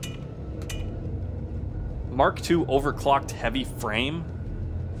 Mark II overclocked heavy frame?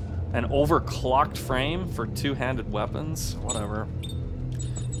 An overclocked frame for two-handed weapons? Whatever.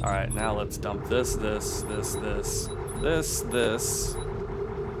 Alright, now let's dump this, this, and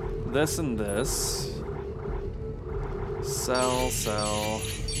this. Sell.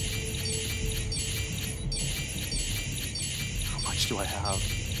 How much do I have?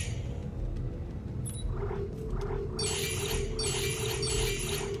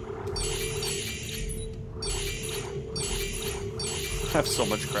 I have so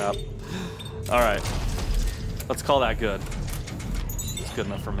much crap. Alright. Let's call that good. It's good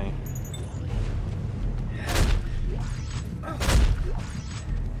enough for me.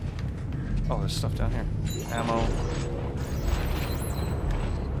 Oh, there's stuff down here. Ammo.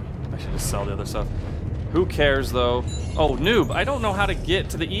 I should just sell the other stuff. Who cares, though? Oh, noob, I don't know how to get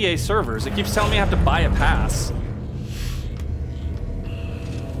to the EA servers. It keeps telling me I have to buy a pass.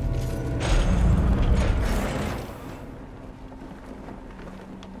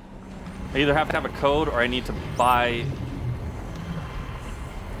 I either have to have a code or I need to buy...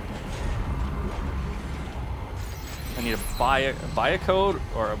 I need to buy a code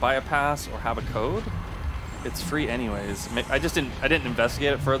or buy a pass or have a code. It's free anyways. I didn't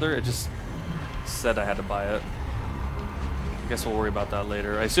investigate it further. It just said I had to buy it. I guess we'll worry about that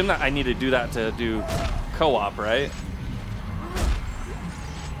later. I assume that I need to do that to do co-op, right?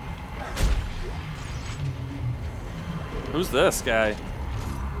 Who's this guy?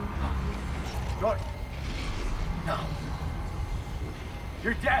 North. No.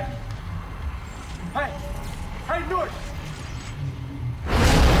 You're dead. Hey, North.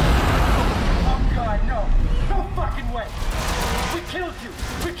 Oh God, no. No fucking way. We killed you.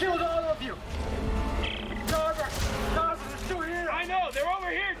 We killed all of you. Norbert, are still here. I know, they're over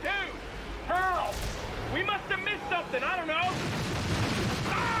here too. How? We must have missed something, I don't know.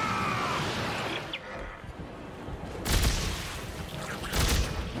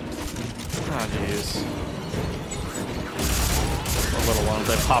 Oh, jeez. The little ones,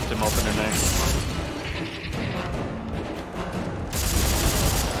 I popped him open today.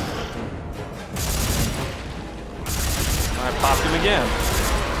 I popped him again.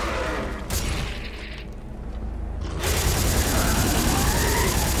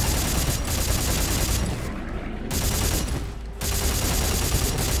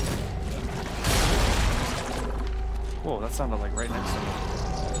 Whoa, that sounded like right next to me.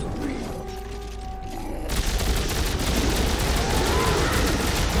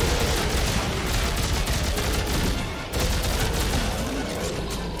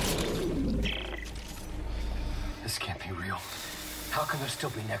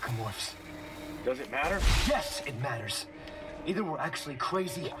 Still be necromorphs. Does it matter? Yes, it matters. Either we're actually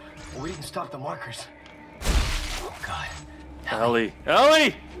crazy, or we didn't stop the markers. Oh God. Ellie!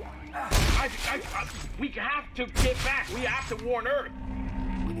 We have to get back. We have to warn Earth.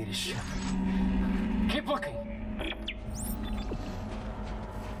 We need a ship. Keep looking.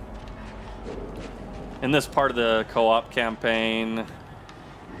 In this part of the co-op campaign,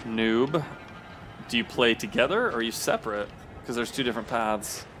 noob, do you play together or are you separate? Because there's two different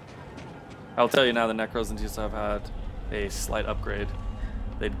paths. I'll tell you now, the Necros and Tisa have had a slight upgrade.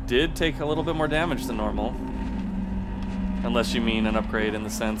 They did take a little bit more damage than normal. Unless you mean an upgrade in the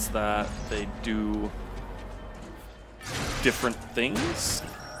sense that they do different things.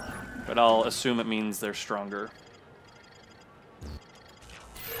 But I'll assume it means they're stronger.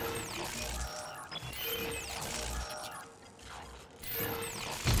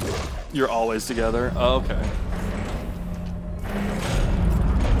 You're always together? Oh, okay.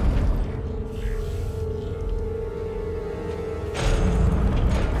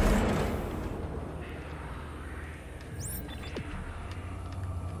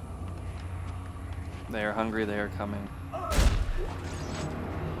 They are hungry, they are coming.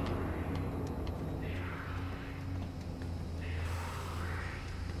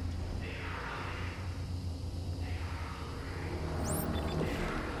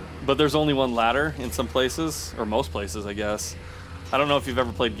 But there's only one ladder in some places, or most places, I guess. I don't know if you've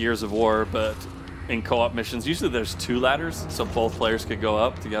ever played Gears of War, but in co-op missions, usually there's 2 ladders, so both players could go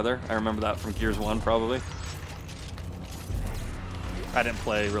up together. I remember that from Gears 1, probably. I didn't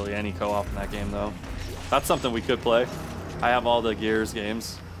play really any co-op in that game, though. That's something we could play. I have all the Gears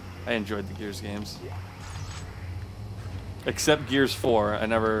games. I enjoyed the Gears games. Except Gears 4, I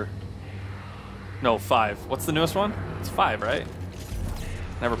never... No, 5. What's the newest one? It's 5, right?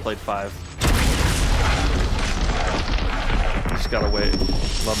 Never played 5. Just gotta wait.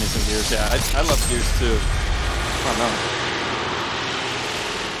 Love me some Gears. Yeah, I love Gears too. Oh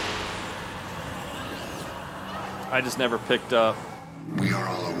no. I just never picked up. We are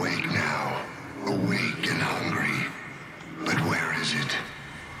all awake now. Awake and hungry. But where is it?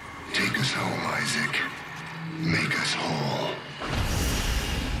 Take us home, Isaac. Make us whole.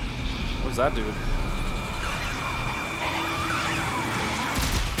 What's that dude?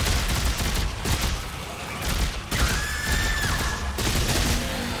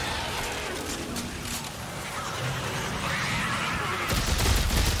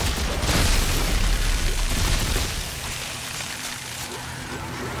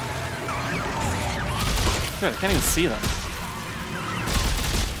 Dude, I can't even see them.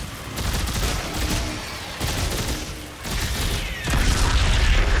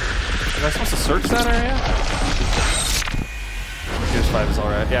 Am I supposed to search that area? Gears 5 is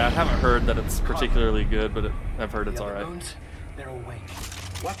alright. Yeah, I haven't heard that it's particularly good, but I've heard it's alright. They're awake.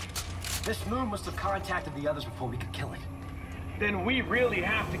 What? This moon must have contacted the others before we could kill it. Then we really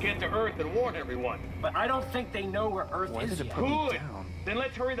have to get to Earth and warn everyone. But I don't think they know where Earth is yet. Good. Then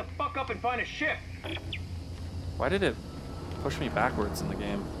let's hurry the fuck up and find a ship. Why did it push me backwards in the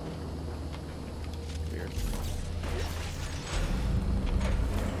game? Weird.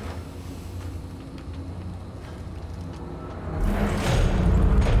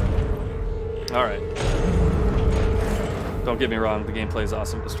 Alright. Don't get me wrong, the gameplay is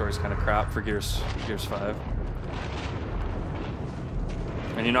awesome, but the story's kind of crap for Gears 5.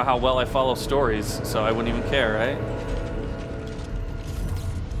 And you know how well I follow stories, so I wouldn't even care, right?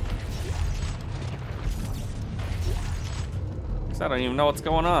 I don't even know what's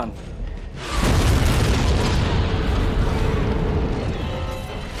going on.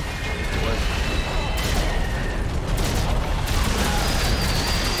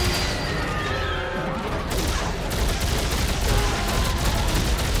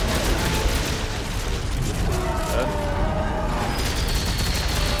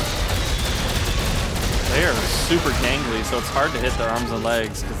 They are super gangly, so it's hard to hit their arms and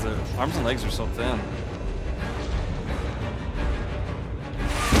legs because their arms and legs are so thin.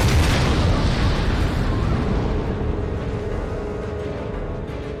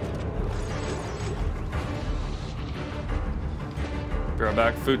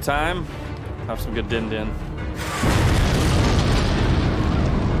 Back food time. Have some good din din.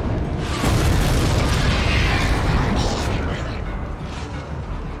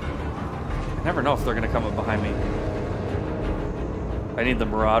 I never know if they're gonna come up behind me. I need the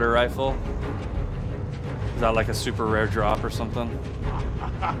Marauder rifle. Is that like a super rare drop or something?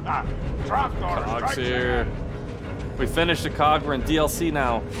 Cog's here. We finished the Cog. We're in DLC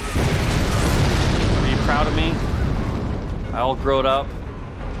now. Are you proud of me? I all growed up.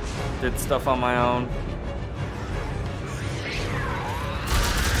 Did stuff on my own.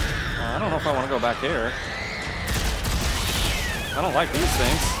 I don't know if I want to go back here. I don't like these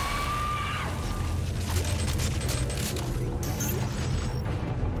things.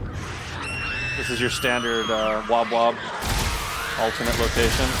 This is your standard Wob Wob alternate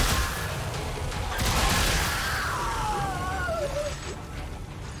location.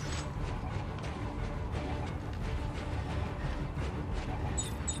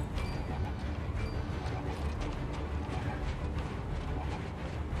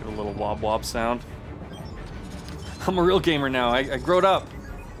 Wob sound. I'm a real gamer now. I growed up.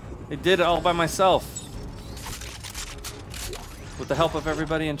 I did it all by myself. With the help of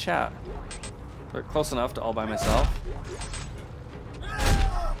everybody in chat. But close enough to all by myself.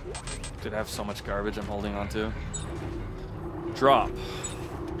 Dude, I have so much garbage I'm holding on to. Drop.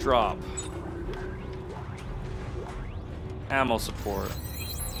 Drop. Ammo support.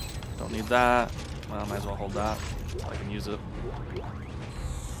 Don't need that. Well, I might as well hold that so I can use it.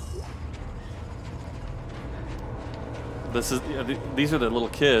 These are the little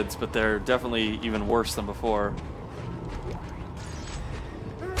kids, but they're definitely even worse than before.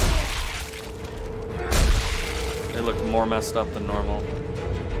 They look more messed up than normal.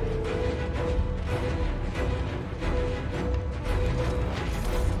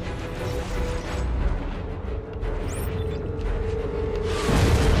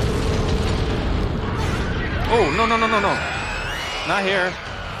 Oh, no. Not here.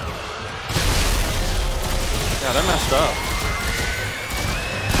 Yeah, they're messed up.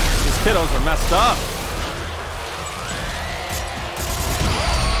 These kiddos are messed up.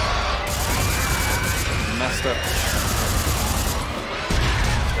 Messed up.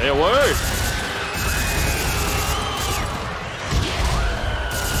 Stay away.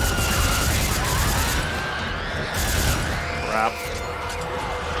 Crap.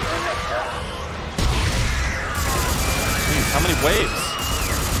 Jeez, how many waves?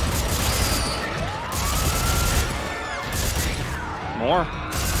 More?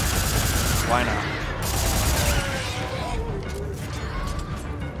 Why not?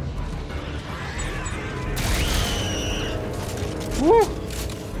 Woo!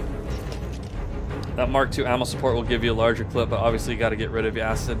 That Mark II ammo support will give you a larger clip, but obviously you got to get rid of your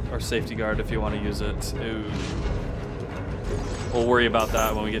acid or safety guard if you want to use it. Ooh. We'll worry about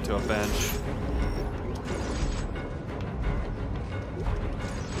that when we get to a bench.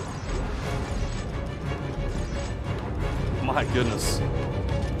 My goodness.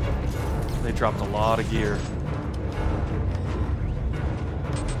 They dropped a lot of gear.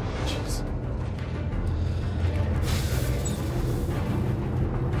 Jeez.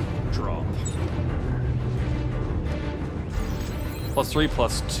 Drop. +3,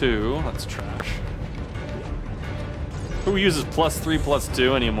 +2. That's trash. Who uses +3,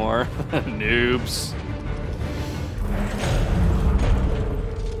 +2 anymore? Noobs.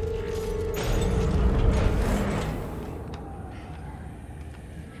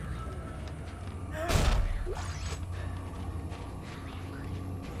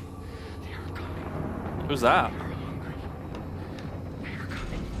 Who's that?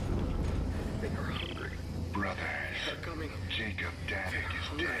 Brothers, Jacob Davick is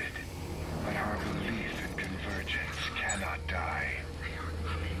dead, but our belief in convergence cannot die.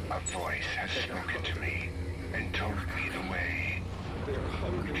 A voice has spoken to me and told me the way. We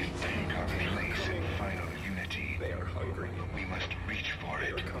can take our place in final unity. We must reach for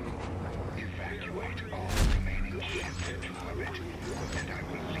it. Evacuate all remaining ships into orbit, and I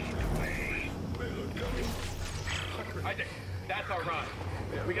will lead the way. Isaac, that's our run.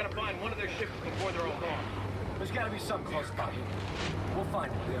 We gotta find one of their ships before they're all gone. There's gotta be some close by. We'll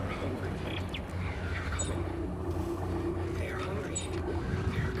find it. They are hungry. They are hungry.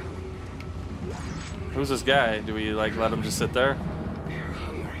 Who's this guy? Do we like let him just sit there?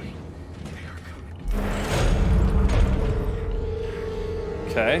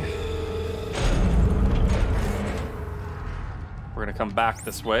 Okay. We're gonna come back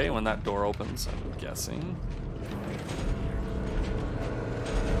this way when that door opens, I'm guessing.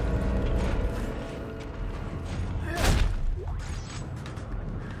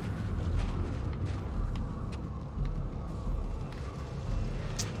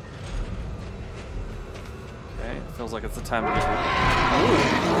 Okay, feels like it's the time to get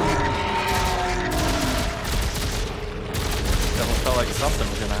Definitely felt like something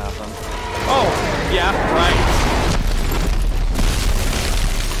was gonna happen. Oh, yeah, right.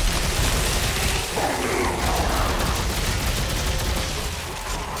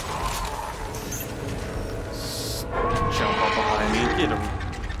 Jump up behind me. Get him.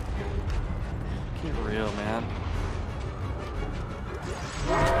 Get real, man.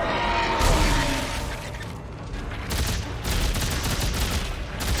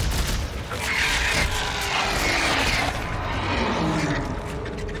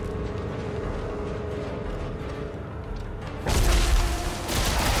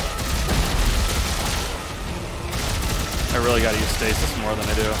 I really gotta use stasis more than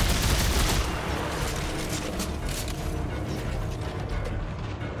I do.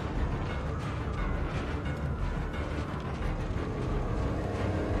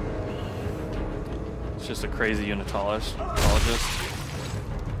 It's just a crazy unitologist.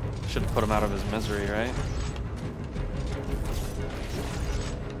 Should have put him out of his misery, right?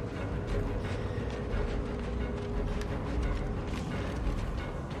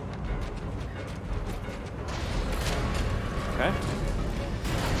 Okay.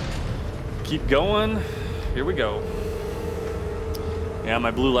 Keep going. Here we go. Yeah, my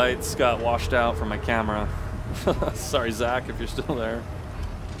blue lights got washed out from my camera. Sorry, Zach, if you're still there.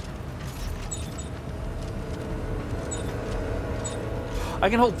 I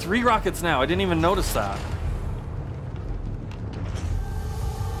can hold 3 rockets now. I didn't even notice that.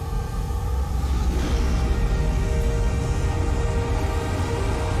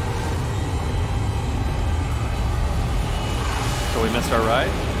 So we missed our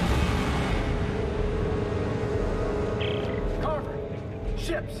ride? Carver!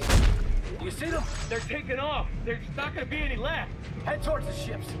 Ships! Do you see them? They're taking off. There's not gonna be any left. Head towards the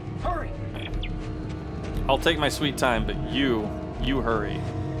ships. Hurry! I'll take my sweet time, but you You hurry.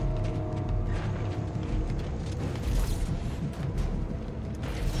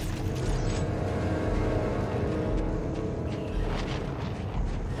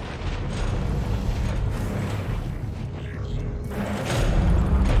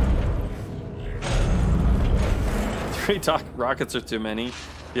 Three rockets are too many.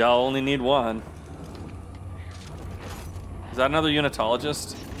 Y'all only need one. Is that another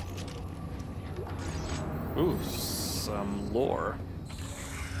unitologist? Ooh, some lore.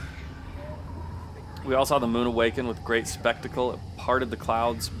 We all saw the moon awaken with great spectacle. It parted the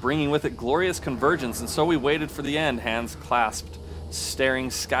clouds, bringing with it glorious convergence, and so we waited for the end, hands clasped, staring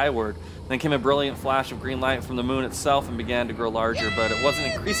skyward. Then came a brilliant flash of green light from the moon itself and began to grow larger, but it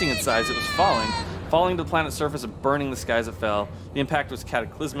wasn't increasing in size, it was falling to the planet's surface and burning the sky as it fell. The impact was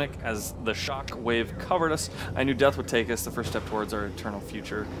cataclysmic as the shock wave covered us. I knew death would take us, the first step towards our eternal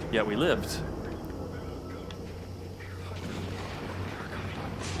future, yet we lived.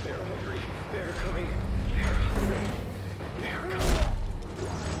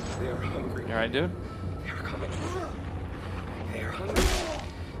 You alright, dude?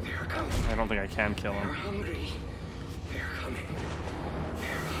 I don't think I can kill him.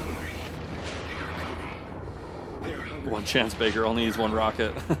 One chance, Baker. Only use one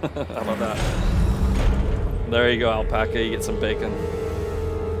rocket. How about that? There you go, Alpaca. You get some bacon.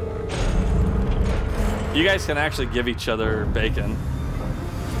 You guys can actually give each other bacon.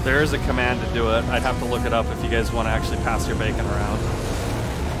 There is a command to do it. I'd have to look it up if you guys want to actually pass your bacon around.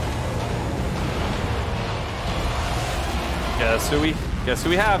 Guess who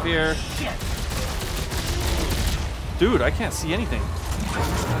we have here? Dude, I can't see anything.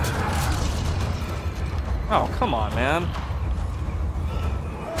 Oh, come on, man.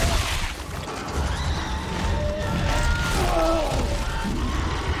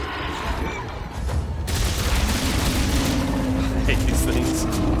 I hate these things.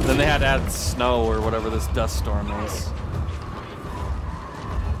 Then they had to add snow or whatever this dust storm is.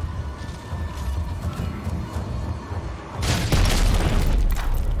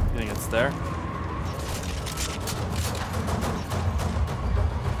 You think it's there?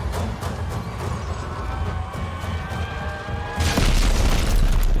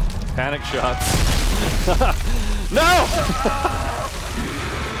 Panic shots. No!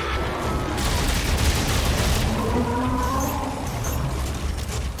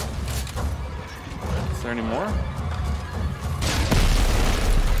 Is there any more?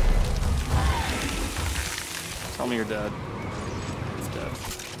 Tell me you're dead. It's dead.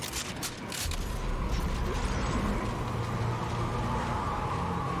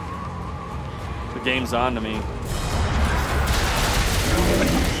 The game's on to me.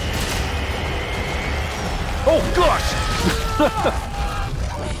 Oh gosh!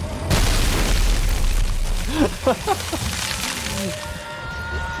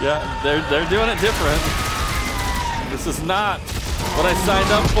 Yeah, they're doing it different. This is not what I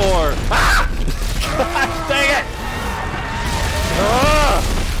signed up for. Ah! Gosh, dang it! Ah!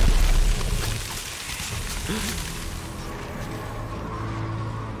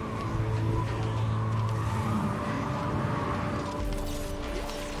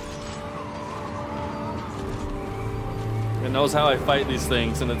 It knows how I fight these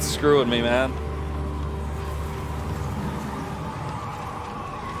things, and it's screwing me, man.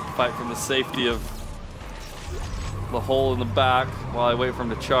 Fight from the safety of the hole in the back while I wait for him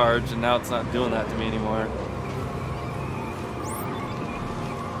to charge, and now it's not doing that to me anymore.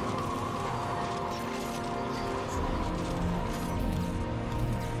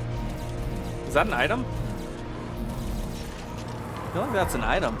 Is that an item? I feel like that's an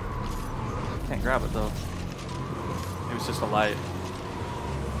item. Can't grab it though. Maybe it's just a light.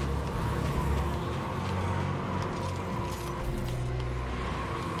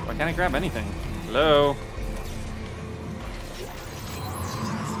 Why can't I grab anything? Hello?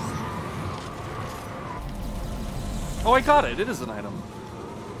 Oh, I got it. It is an item.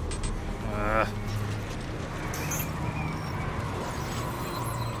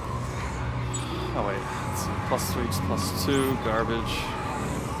 Oh, wait. Let's see. +3 to +2. Garbage.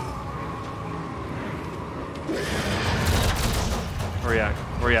 Where you at?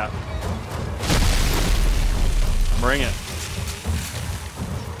 Where you at? Bring it.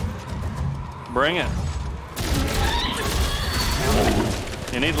 Bring it.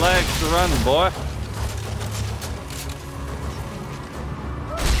 You need legs to run, boy.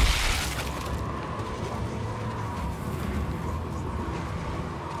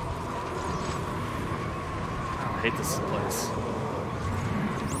 I hate this place.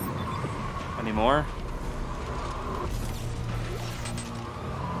 Any more?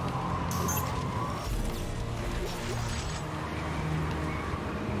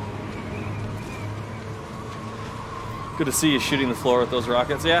 Good to see you shooting the floor with those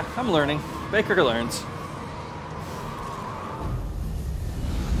rockets. Yeah, I'm learning. Baker learns.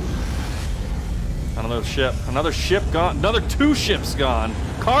 Another ship. Another ship gone. Another 2 ships gone.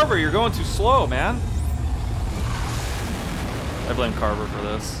 Carver, you're going too slow, man. I blame Carver for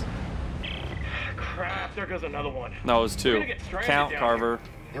this. Crap, there goes another one. No, it was 2. Count, Carver.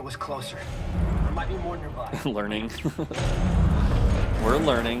 It was closer. There might be more nearby. Learning. We're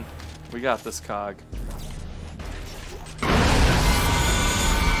learning. We got this, Cog.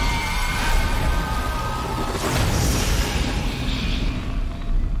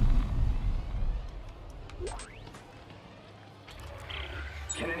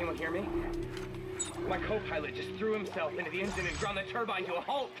 Can anyone hear me? My co-pilot just threw himself into the engine and ground the turbine to a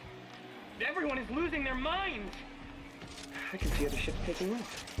halt. Everyone is losing their minds. I can see other ships taking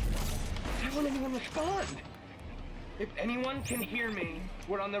off. Why won't anyone respond? If anyone can hear me,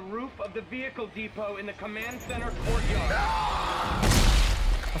 we're on the roof of the vehicle depot in the command center courtyard.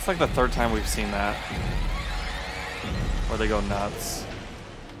 That's like the 3rd time we've seen that. Where they go nuts.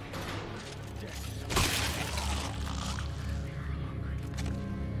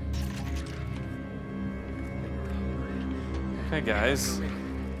 Okay, guys. You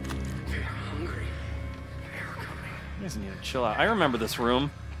guys need to chill out. I remember this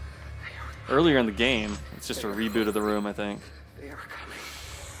room earlier in the game. It's just a reboot of the room, I think. They are coming.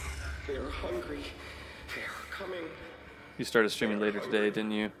 They are hungry. They are coming. You started streaming later today,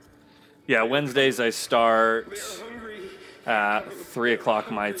 didn't you? Yeah, Wednesdays I start at 3 o'clock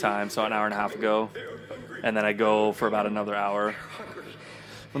my time, so an hour and a half ago. And then I go for about another hour.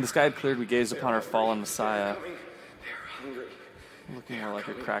 When the sky had cleared, we gazed upon our fallen Messiah. Looking more like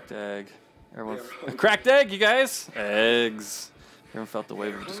a cracked egg. Everyone, a cracked egg, you guys! Eggs. Everyone felt the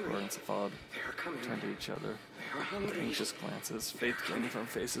wave of discordance that followed. Turned to each other. With anxious glances. Faith gleaming from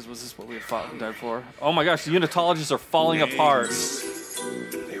faces. Was this what we had fought and died for? Oh my gosh, the unitologists are falling apart.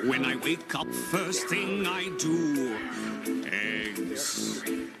 When I wake up, first thing I do, eggs,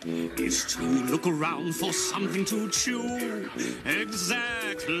 is to look around for something to chew.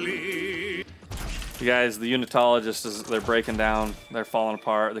 Exactly. You guys, the unitologists, they're breaking down. They're falling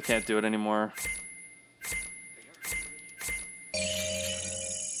apart. They can't do it anymore.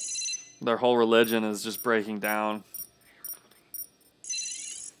 Their whole religion is just breaking down.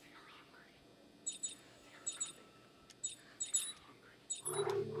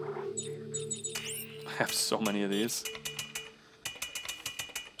 I have so many of these.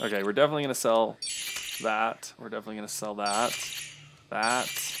 Okay, we're definitely going to sell that. We're definitely going to sell that. That.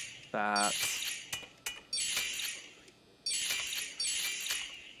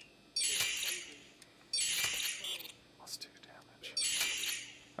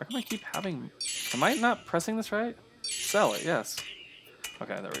 How come I keep having... Am I not pressing this right? Sell it, yes.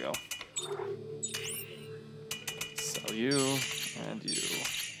 Okay, there we go. Sell you, and you.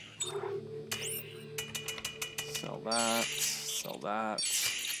 Sell that, sell that.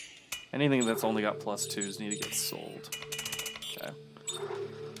 Anything that's only got +2s need to get sold. Okay.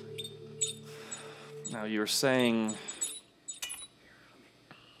 Now you were saying...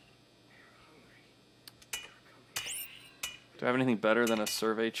 Do I have anything better than a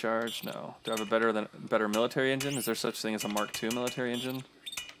survey charge? No. Do I have a better military engine? Is there such thing as a Mark II military engine?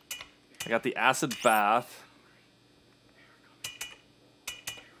 I got the acid bath.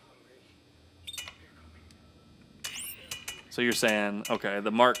 So you're saying, okay, the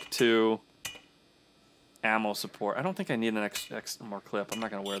Mark II ammo support. I don't think I need an extra more clip. I'm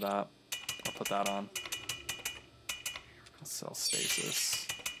not gonna wear that. I'll put that on. Let's sell stasis.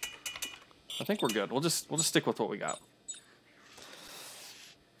 I think we're good. We'll just stick with what we got.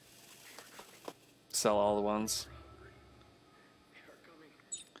 Sell all the ones.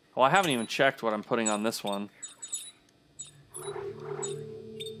 Well, I haven't even checked what I'm putting on this one.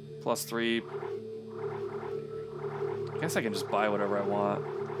 +3. I guess I can just buy whatever I want.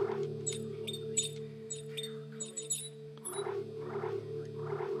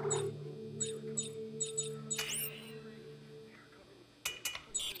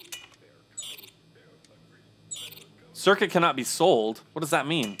 Circuit cannot be sold. What does that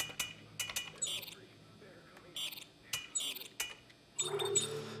mean?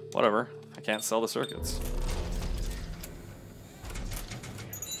 Whatever. I can't sell the circuits.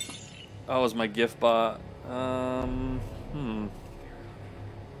 Oh, is my gift bot?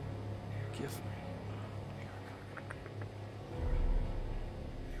 Gift.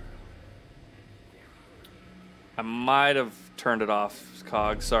 I might have turned it off,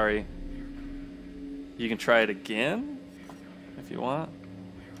 Cog. Sorry. You can try it again if you want.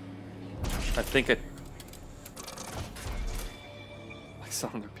 I think I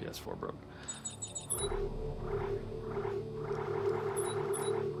selling their PS4 broke.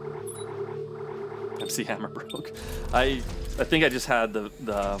 MC Hammer broke. I think I just had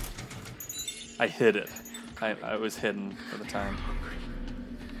the I hid it. I was hidden for the time.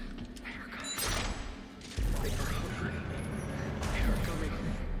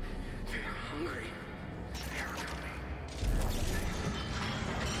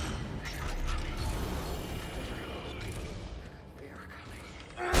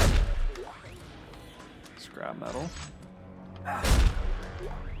 Scrap metal.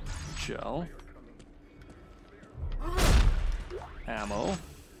 Gel. Ammo.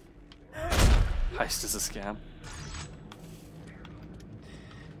 Heist is a scam.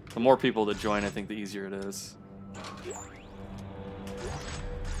 The more people that join, I think the easier it is.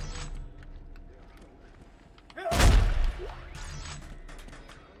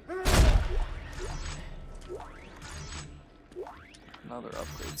 Another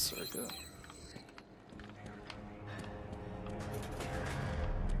upgrade circuit.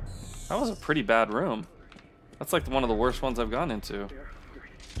 That was a pretty bad room. That's like one of the worst ones I've gone into.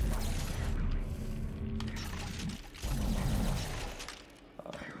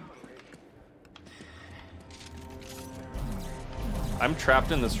 I'm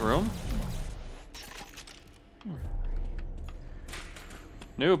trapped in this room?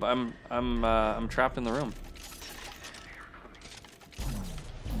 Noob, I'm trapped in the room.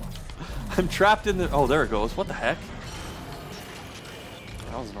 I'm trapped in the... Oh, there it goes. What the heck?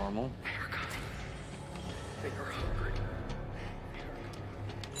 That was normal.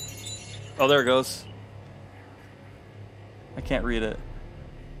 Oh, there it goes. I can't read it.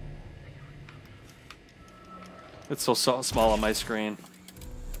 It's so small on my screen.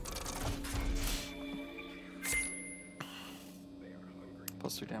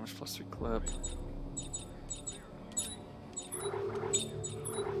 +3 damage, +3 clip.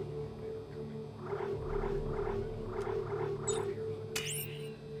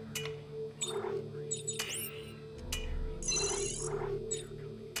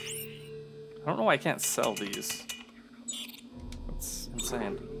 I don't know why I can't sell these. That's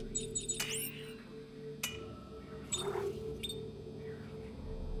insane.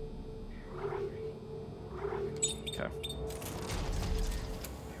 Okay.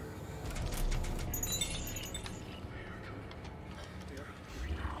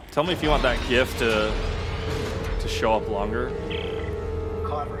 Tell me if you want that gift to show up longer.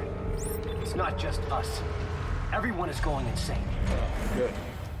 Carver, it's not just us. Everyone is going insane. Good.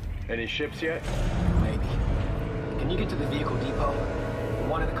 Any ships yet? Maybe. Can you get to the vehicle depot?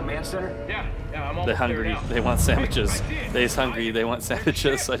 One at the command center? Yeah, I'm almost They're hungry. there now. They want sandwiches. They's hungry. They want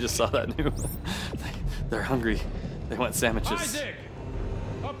sandwiches. I just saw that new. They're hungry. They want sandwiches. Isaac,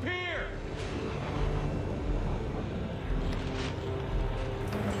 up here.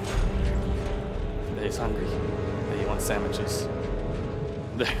 They's hungry. They want sandwiches.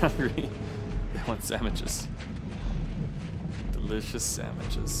 They're hungry. They want sandwiches. Delicious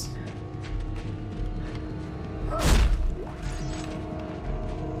sandwiches.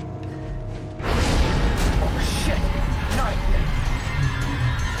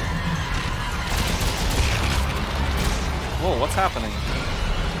 Whoa, what's happening?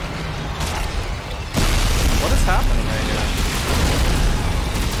 What is happening right here?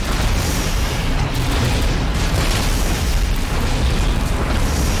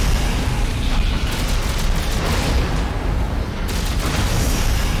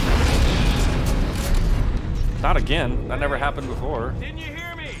 Not again. That never happened before. Didn't you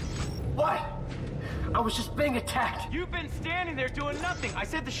hear me? What? I was just being attacked. You've been standing there doing nothing. I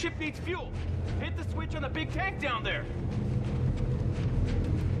said the ship needs fuel. Hit the switch on the big tank down there.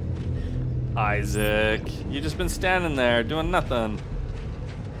 Isaac, you just been standing there doing nothing.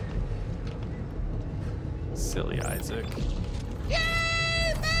 Silly Isaac.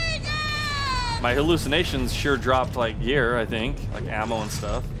 My hallucinations sure dropped like gear, I think, like ammo and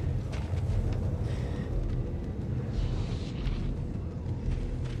stuff.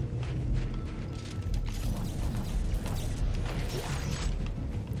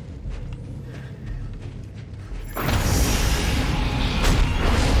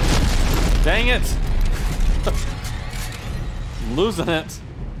 Dang it! I'm losing it.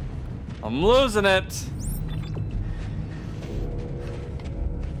 I'm losing it.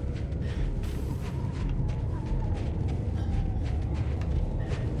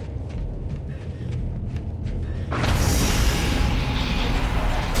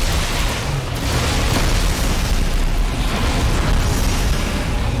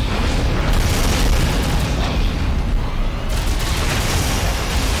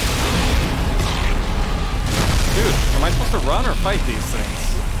 Am I supposed to run or fight these things?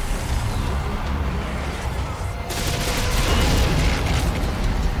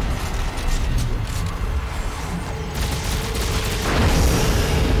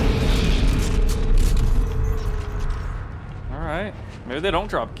 Maybe they don't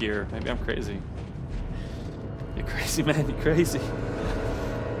drop gear. Maybe I'm crazy. You're crazy, man. You're crazy.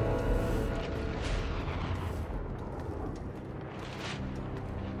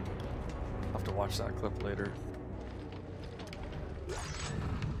 I'll have to watch that clip later.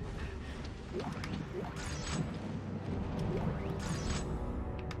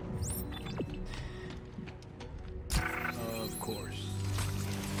 Of course.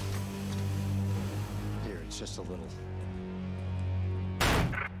 Here, it's just a little.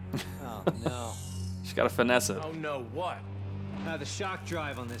 Oh no. Just gotta finesse it. Oh no, what? The shock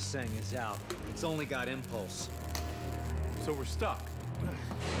drive on this thing is out. It's only got impulse. So we're stuck.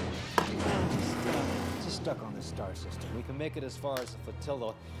 Just stuck on this star system. We can make it as far as the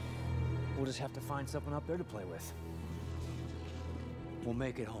flotilla. We'll just have to find something up there to play with. We'll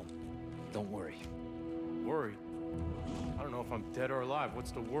make it home. Don't worry. Worry? I don't know if I'm dead or alive.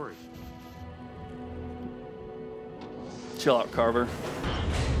 What's the worry? Chill out, Carver.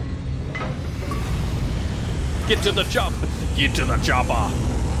 Get to the chop! Get to the chopper!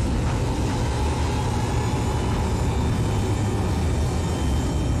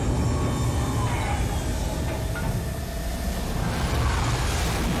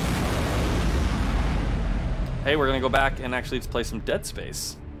 Hey, we're gonna go back and actually play some Dead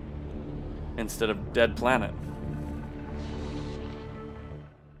Space instead of Dead Planet.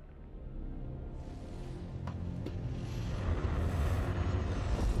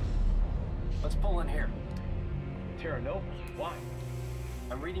 Let's pull in here. Terra Nova? Why?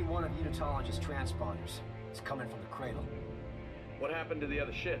 I'm reading one of Unitologist's transponders. It's coming from the cradle. What happened to the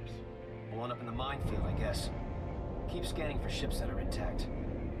other ships? One up in the minefield, I guess. Keep scanning for ships that are intact.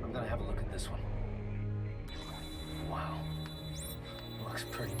 I'm gonna have a look at this one. Wow. Looks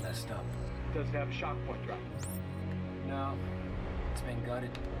pretty messed up. Does it have a shock point drive? No. It's been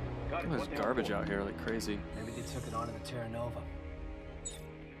gutted. There's garbage out here like crazy. Maybe they took it onto the Terra Nova.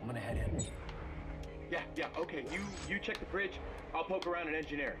 I'm gonna head in. Yeah, okay. You check the bridge. I'll poke around in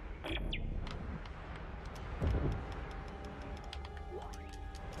engineering.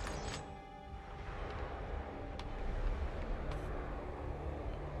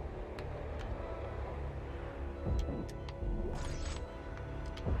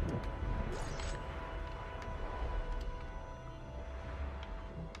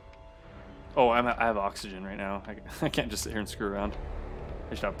 Oh, I have oxygen right now. I can't just sit here and screw around.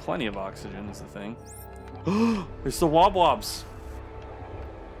 I should have plenty of oxygen is the thing. It's the Wob Wobs.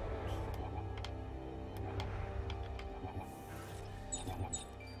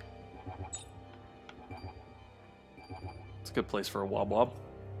 It's a good place for a Wob Wob.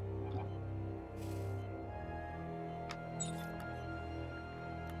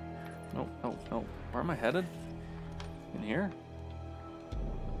 No. Where am I headed? In here?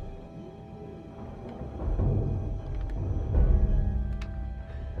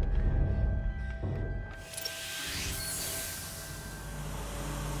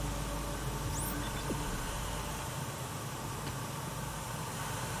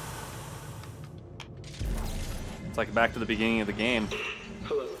 It's like back to the beginning of the game.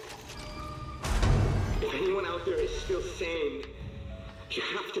 Hello. If anyone out there is still sane, you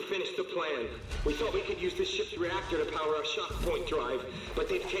have to finish the plan. We thought we could use the ship's reactor to power our shock point drive, but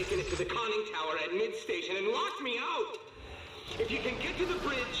they've taken it to the conning tower at mid-station and locked me out. If you can get to the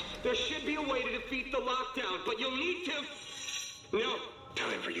bridge, there should be a way to defeat the lockdown, but you'll need to... No.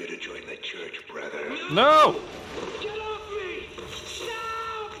 Time for you to join the church, brother. No! Get off me! Stop!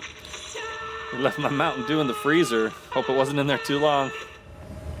 I left my Mountain Dew in the freezer. Hope it wasn't in there too long.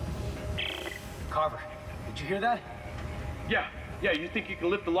 Carver, did you hear that? Yeah, you think you can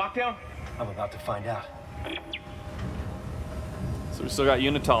lift the lockdown? I'm about to find out. So we still got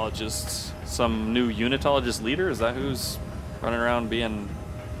Unitologists. Some new Unitologist leader? Is that who's running around being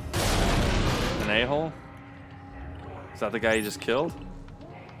an a-hole? Is that the guy you just killed?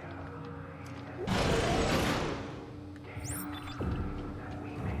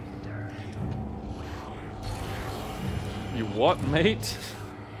 You what, mate?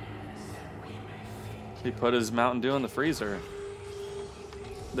 He put his Mountain Dew in the freezer.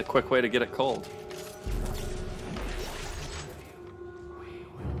 The quick way to get it cold.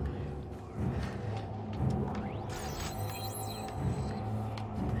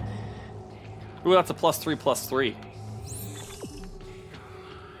 Ooh, that's a +3/+3.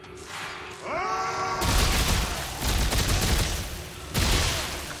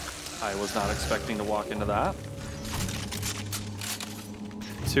 I was not expecting to walk into that.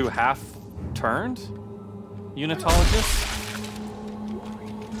 2 half-turned Unitologists.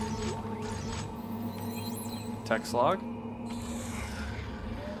 Text log.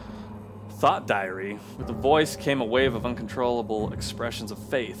 Thought diary. With the voice came a wave of uncontrollable expressions of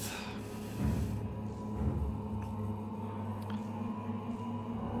faith.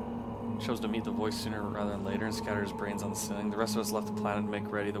 Chose to meet the voice sooner rather than later and scatter his brains on the ceiling. The rest of us left the planet to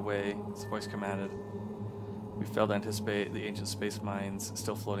make ready the way his voice commanded. We failed to anticipate the ancient space mines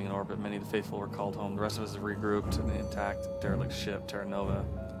still floating in orbit. Many of the faithful were called home. The rest of us regrouped in the intact derelict ship, Terra Nova.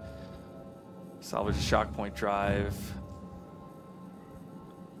 Salvaged a shock point drive.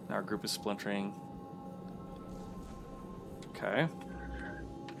 Now our group is splintering. Okay.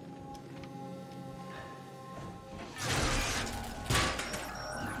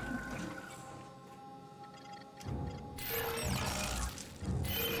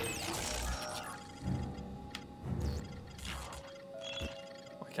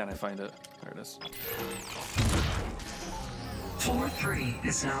 Why can't I find it? There it is. Floor 3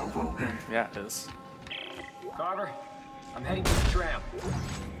 is now open. Yeah, it is. Carver, I'm heading to the tram.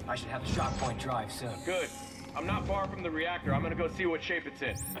 I should have the shock point drive soon. Good. I'm not far from the reactor. I'm gonna go see what shape it's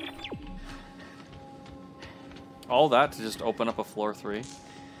in. All that to just open up a floor 3.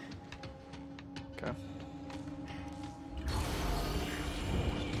 Okay.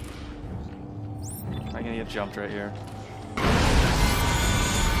 I'm gonna get jumped right here. Lead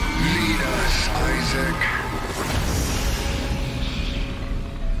us, Isaac.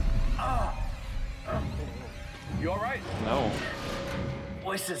 You all right? No.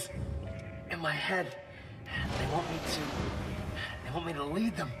 Voices in my head. They want me to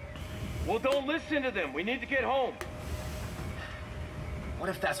lead them. Well, don't listen to them. We need to get home. What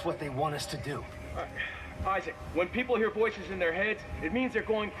if that's what they want us to do? Isaac, when people hear voices in their heads, it means they're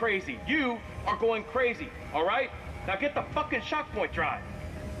going crazy. You are going crazy, all right? Now get the fucking shock point drive.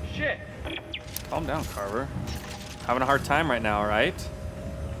 Shit. Calm down, Carver. Having a hard time right now, right?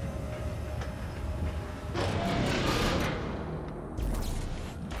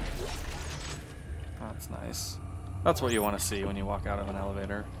 That's nice. That's what you want to see when you walk out of an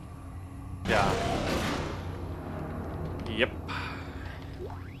elevator. Yeah. Yep.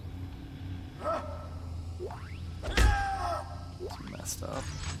 It's messed up.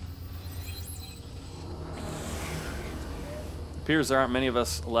 It appears there aren't many of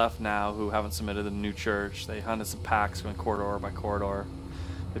us left now who haven't submitted to the new church. They hunted some packs going corridor by corridor.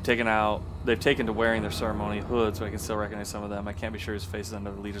 They've taken to wearing their ceremonial hoods, but I can still recognize some of them. I can't be sure his face is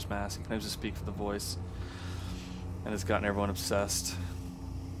under the leader's mask. He can just speak for the voice. And it's gotten everyone obsessed.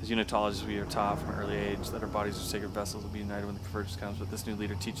 As unitologists, we are taught from an early age that our bodies are sacred vessels will be united when the convergence comes, but this new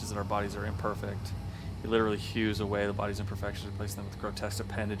leader teaches that our bodies are imperfect. He literally hews away the body's imperfections, replacing them with grotesque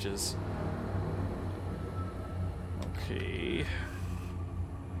appendages. Okay.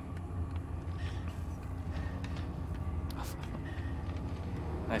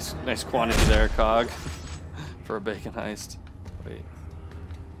 Nice quantity there, Cog, for a bacon heist. Wait.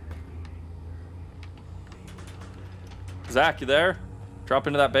 Zach, you there? Drop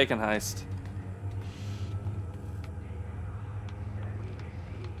into that bacon heist.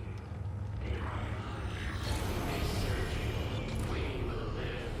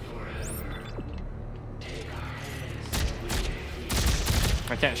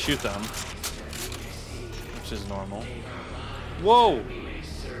 I can't shoot them, which is normal. Whoa!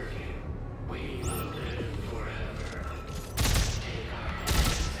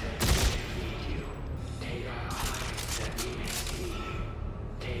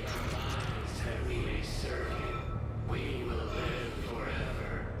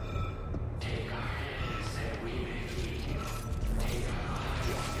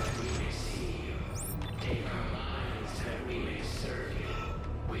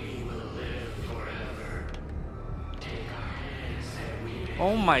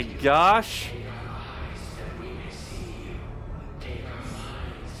 Oh my gosh.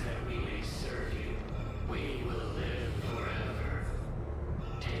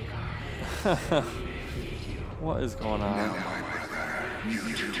 What is going on? Now, my brother,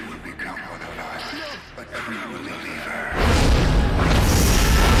 you too will become one of us, a true believer.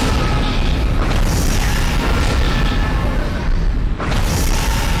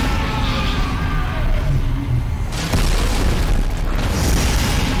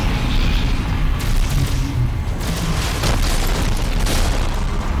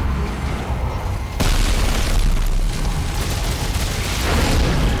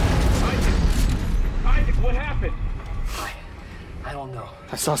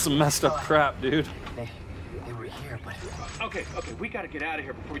 I saw some messed up crap, dude. They were here, but... Okay, we gotta get out of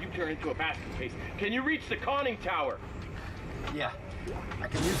here before you turn into a basket case. Can you reach the conning tower? Yeah, I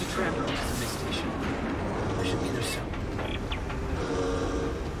can use the tram to reach the mid station. I should be there soon.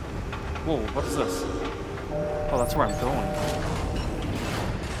 Whoa, what is this? Oh, that's where I'm going.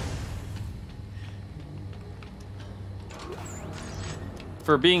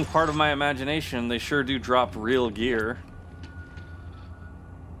 For being part of my imagination, they sure do drop real gear.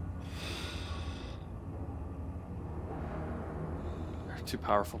 They're too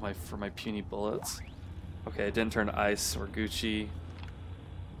powerful for my puny bullets. Okay, it didn't turn to ice or Gucci.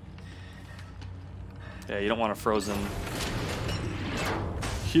 Yeah, you don't want a frozen...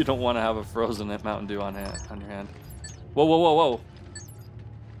 You don't want to have a frozen Mountain Dew on your hand. Whoa, whoa, whoa, whoa!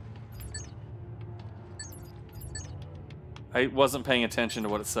 I wasn't paying attention to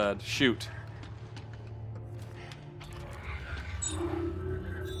what it said. Shoot.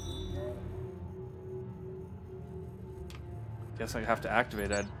 Guess I have to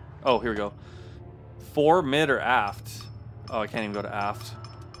activate it. Oh, here we go. 4 mid or aft? Oh, I can't even go to aft.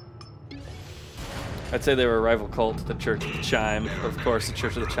 I'd say they were a rival cult to the Church of the Chime. But of course, the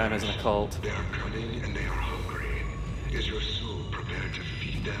Church of the Chime isn't a cult. They are cunning and they are hungry. Is your soul prepared to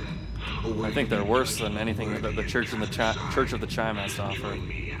feed them? I think they're worse than anything that the Church of the Chime has to offer.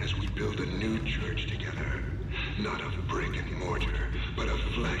 As we build a new church together, not of brick and mortar, but of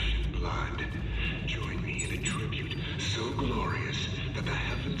flesh and blood. Join me in a tribute so glorious that the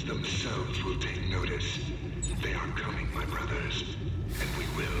heavens themselves will take notice. They are coming, my brothers, and we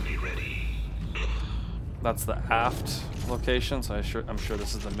will be ready. That's the aft location, so I'm sure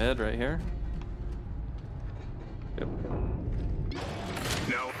this is the mid right here. Yep.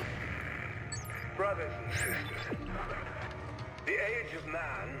 No. Brothers and sisters, the age of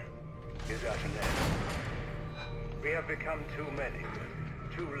man is at an end. We have become too many,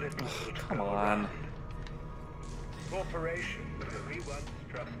 too little to Come go on. around. Corporations that we once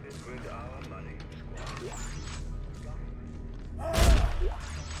trusted with our money squandered.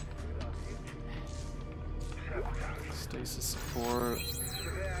 Stasis support.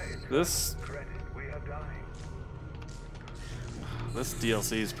 This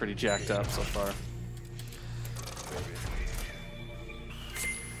DLC is pretty jacked up so far.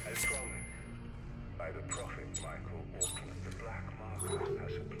 As promised by the prophet Michael Auckland, the Black Market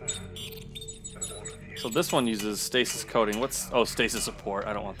has a plan for all of you. So this one uses stasis coding. What's stasis support?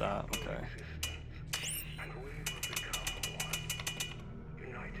 I don't want that. Okay.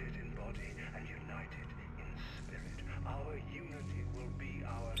 United in body and united in spirit. Our unity will be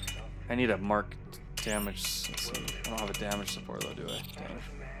our salvation. I need a marked damage. Let's see. I don't have a damage support though, do I? Dang.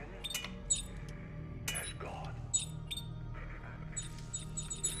 As God.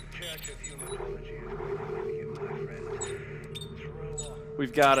 Church of Unitology is waiting with you, my friends. Throw on.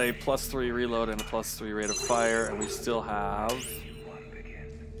 We've got a +3 reload and a +3 rate of fire, and we still have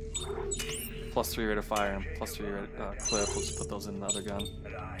 +3 rate of fire and +3 rate clip. We'll just put those in the other gun.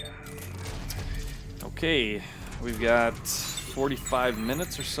 Okay, we've got 45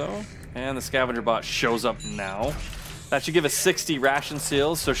 minutes or so, and the scavenger bot shows up now. That should give us 60 ration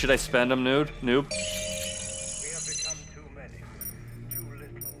seals, so should I spend them, noob? We have become too many, too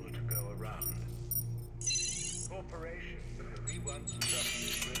little to go around. Corporations that we once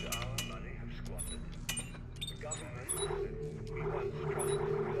trusted with our money have squandered. The governments that we once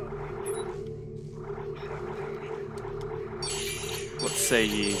trusted with our sabotaged. What say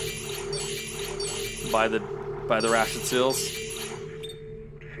ye? Buy the ration seals.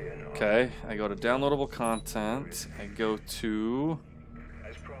 Okay, I go to downloadable content. I go to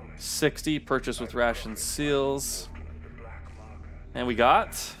 60, purchase with ration seals. And we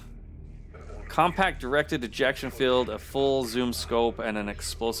got compact directed ejection field, a full zoom scope, and an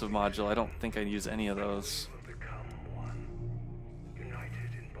explosive module. I don't think I'd use any of those.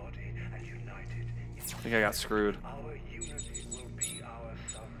 I think I got screwed.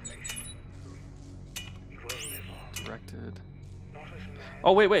 Directed.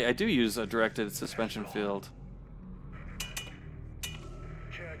 Oh, wait, I do use a directed suspension field.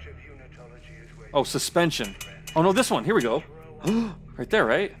 Oh, suspension. Oh, no, this one. Here we go. Right there,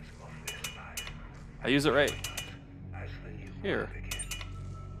 right? I use it right. Here.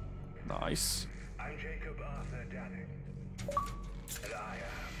 Nice.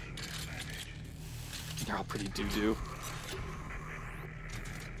 They're all pretty doo-doo.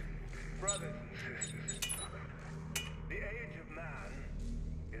 Brothers and sisters, the age of man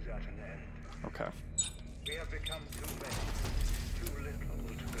is at an end. Okay. We have become too many, too little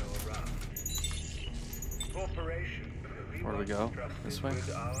to go around. Corporations that we Where do we go? This way?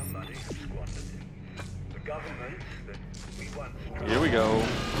 with our money have squandered. The governments that we once Here we go.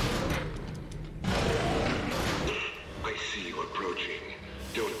 I see you approaching.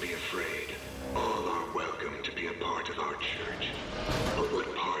 Don't be afraid. All are welcome to be a part of our church. But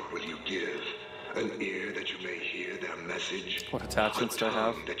what part will you give? An ear that you may hear their message? What attachments do I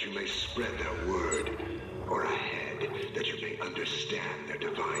have? That you may spread their word? Or a head that you may understand their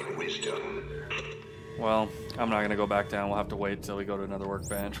divine wisdom? Well, I'm not gonna go back down. We'll have to wait till we go to another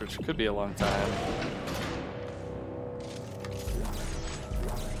workbench, which could be a long time.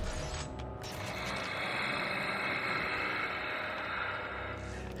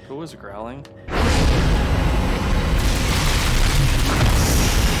 Who was growling?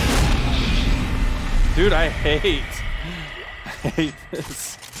 Dude, I hate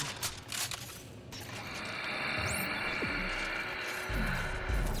this.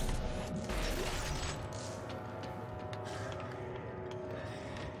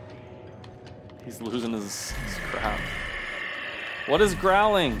 He's losing his crap. What is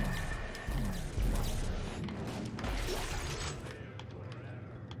growling?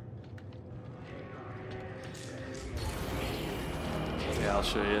 Yeah, I'll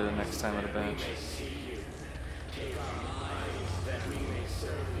show you the next time at a bench.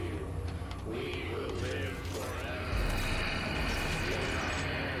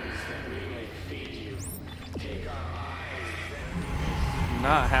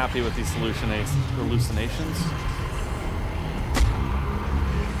 Not happy with these hallucinations.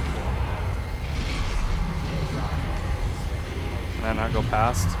 Can I not go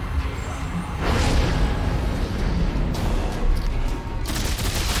past?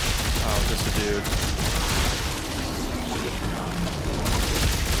 Oh, just a dude.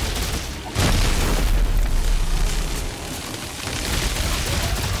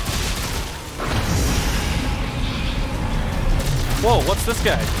 Whoa, what's this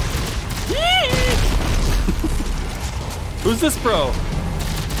guy? Who's this bro?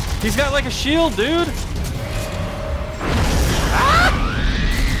 He's got like a shield, dude.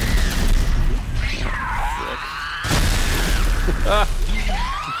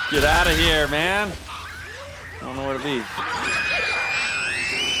 Get out of here, man. I don't know where to be.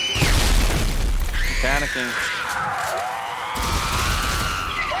 I'm panicking.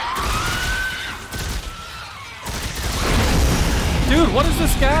 Dude, what is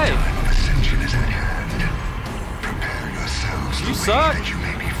this guy? You suck.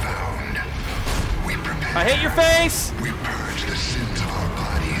 I hate your face. We purge the sins of our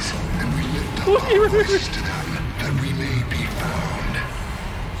bodies, and we lift up our voice to them, that we may be found.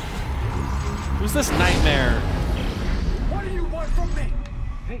 Who's this nightmare? What do you want from me?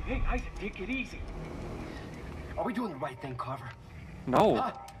 Hey, Isaac, take it easy. Are we doing the right thing, Carver? No.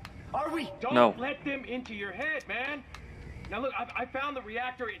 Huh? Are we? Don't let them into your head, man. Now look, I found the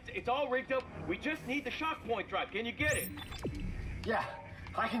reactor. It's all rigged up. We just need the shock point drive. Can you get it? Yeah,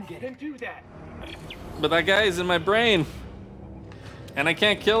 I can get it. Then do that. But that guy is in my brain. And I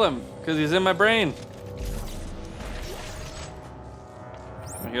can't kill him because he's in my brain.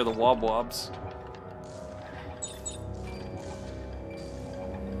 I hear the wob-wobs.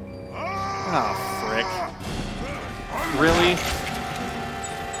 Oh, frick. Really?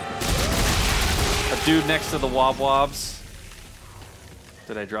 A dude next to the wob-wobs.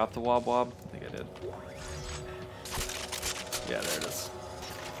 Did I drop the wob-wob? I think I did. Yeah, there it is.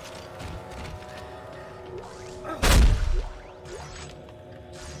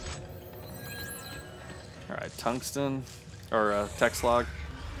 Alright, tungsten. Or text log.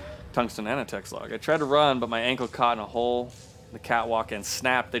 Tungsten and a text log. I tried to run, but my ankle caught in a hole in the catwalk and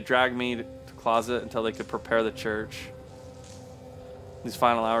snapped. They dragged me to the closet until they could prepare the church. These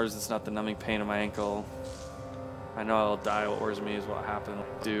final hours, it's not the numbing pain of my ankle. I know I'll die. What worries me is what happened.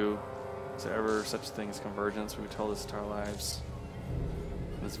 Is there ever such a thing as convergence? We told this to our lives.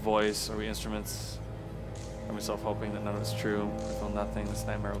 This voice, are we instruments? I'm myself hoping that none of it's true. I feel nothing. This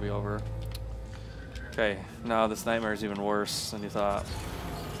nightmare will be over. Okay, no, this nightmare is even worse than you thought.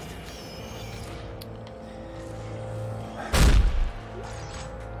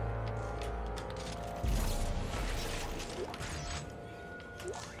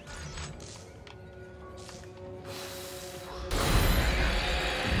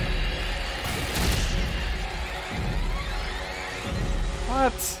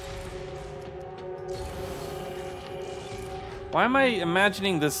 What? Why am I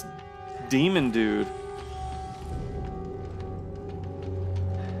imagining this demon dude?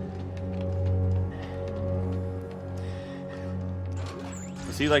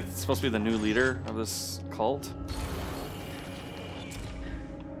 Is he like supposed to be the new leader of this cult?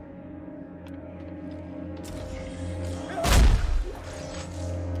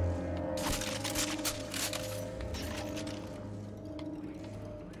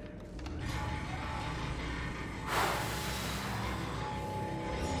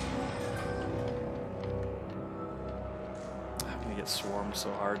 Swarmed so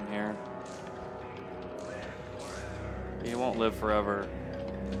hard in here. He won't live forever.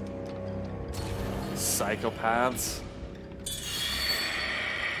 Psychopaths.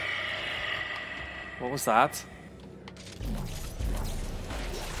 What was that?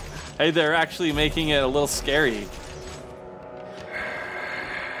 Hey, they're actually making it a little scary.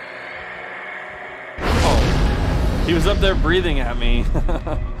 Oh, he was up there breathing at me.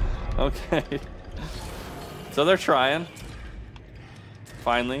 Okay. So they're trying.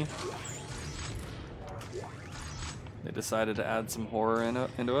 Finally. They decided to add some horror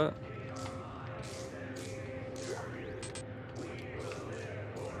into it.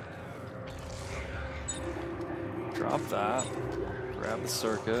 Drop that. Grab the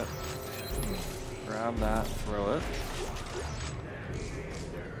circuit. Grab that. Throw it.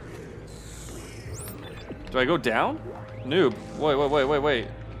 Do I go down? Noob. Wait.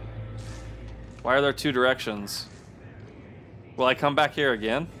 Why are there two directions? Will I come back here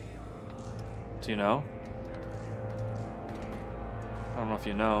again? Do you know? I don't know if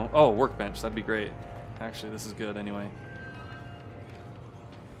you know. Oh, workbench. That'd be great. Actually, this is good anyway.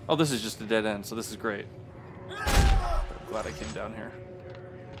 Oh, this is just a dead end, so this is great. I'm glad I came down here.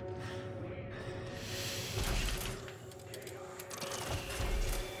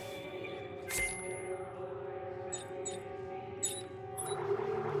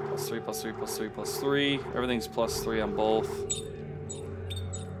 +3. Everything's +3 on both.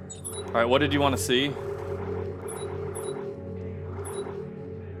 All right, what did you want to see?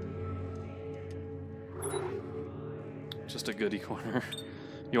 Just a goodie corner.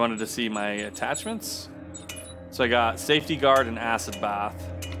 You wanted to see my attachments? So I got safety guard and acid bath.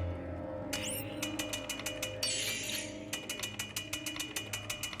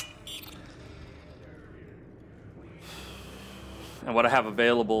 And what I have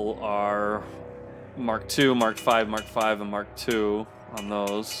available are Mark II, Mark V, and Mark II on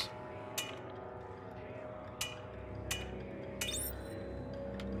those.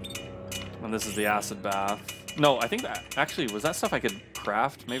 And this is the acid bath. No, I think that actually was that stuff I could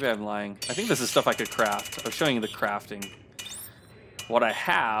craft. Maybe I'm lying. I think this is stuff I could craft. I was showing you the crafting. What I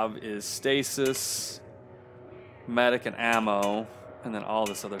have is stasis, medic, and ammo, and then all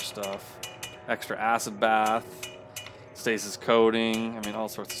this other stuff. Extra acid bath, stasis coating. I mean, all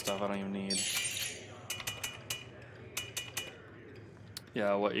sorts of stuff I don't even need.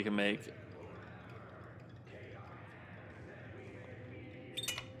 Yeah, what you can make.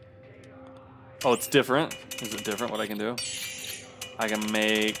 Oh, it's different. Is it different what I can do? I can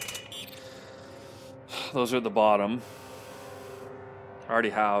make... Those are at the bottom. I already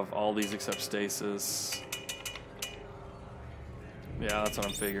have all these except stasis. Yeah, that's what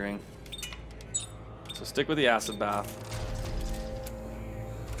I'm figuring. So stick with the acid bath.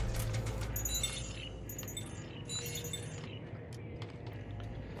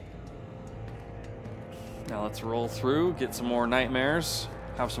 Now let's roll through, get some more nightmares.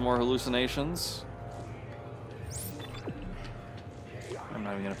 Have some more hallucinations. I'm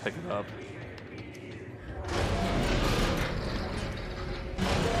not even gonna pick it up.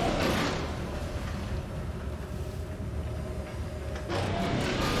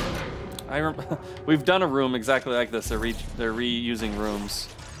 We've done a room exactly like this. They're reusing rooms,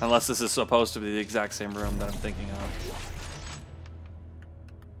 unless this is supposed to be the exact same room that I'm thinking of.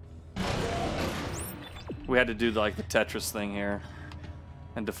 We had to do like the Tetris thing here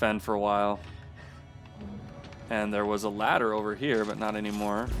and defend for a while. And there was a ladder over here, but not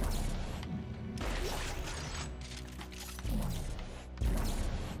anymore.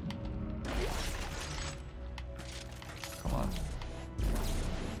 Come on.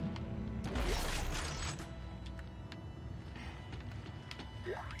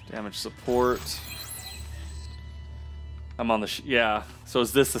 Damage support. I'm on the yeah. So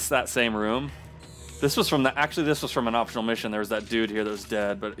is this that same room? This was from actually this was from an optional mission. There was that dude here that was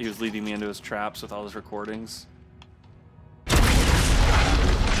dead, but he was leading me into his traps with all his recordings.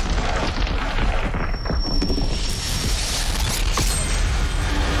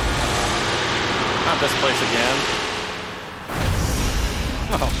 Not this place again.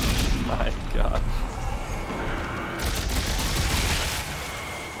 Oh my god.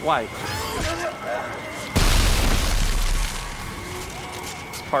 Why?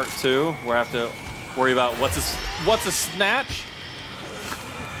 It's part 2 where I have to worry about what's a snatch?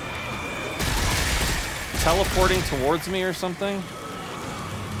 Teleporting towards me or something?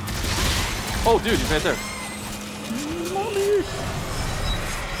 Oh, dude, he's right there. Mommy.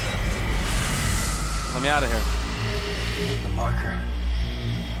 Let me out of here. The marker.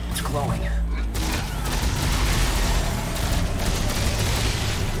 It's glowing.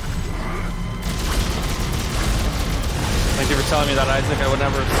 Thank you for telling me that, Isaac. I would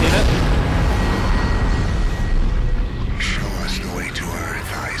never have seen it. Show us the way to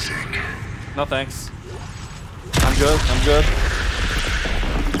Earth, Isaac. No thanks. I'm good. I'm good.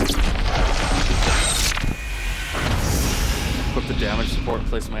 the damage support in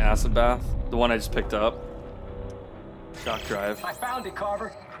place of my acid bath. The one I just picked up. Shock drive. I found it,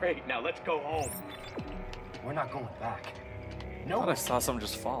 Carver. Great, now let's go home. We're not going back. No. I thought I saw something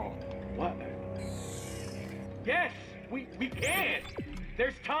just fall. What? Yes, we can.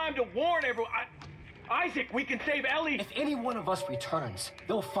 There's time to warn everyone. Isaac, we can save Ellie. If any one of us returns,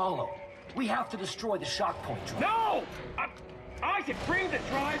 they'll follow. We have to destroy the shock point drive. No! Isaac, bring the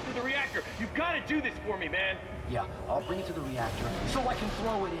drive to the reactor. You've got to do this for me, man. Yeah, I'll bring it to the reactor so I can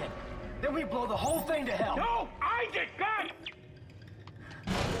throw it in. Then we blow the whole thing to hell. No! Isaac, God!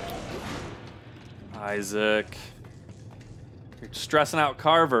 Isaac. You're stressing out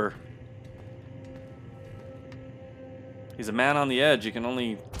Carver. He's a man on the edge. You can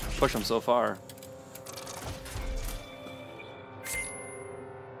only push him so far.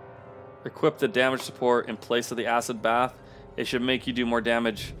 Equip the damage support in place of the acid bath. It should make you do more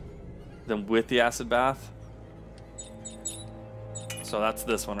damage than with the acid bath. So that's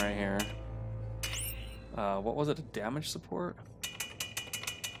this one right here. What was it? A damage support?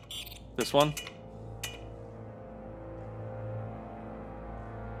 This one?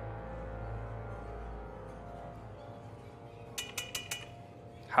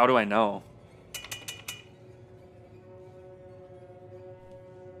 How do I know?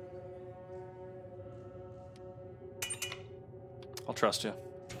 I'll trust you.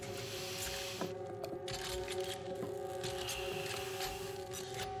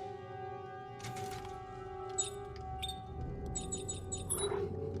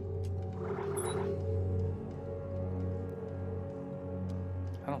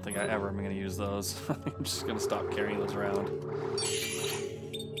 I don't think I ever am going to use those. I'm just going to stop carrying those around.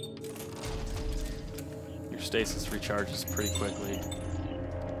 Your stasis recharges pretty quickly.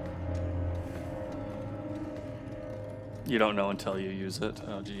 You don't know until you use it.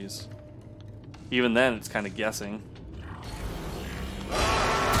 Oh, geez. Even then, it's kind of guessing.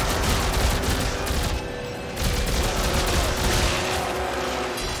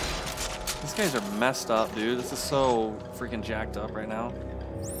 These guys are messed up, dude. This is so freaking jacked up right now.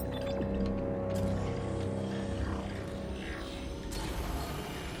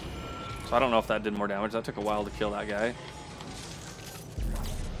 So I don't know if that did more damage. That took a while to kill that guy.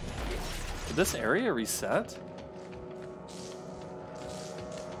 Did this area reset?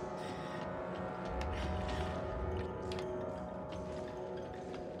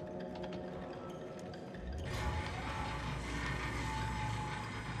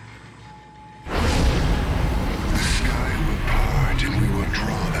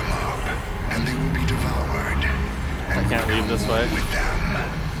 This way. With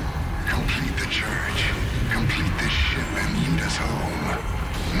them. Complete the church. Complete this ship and lead us home.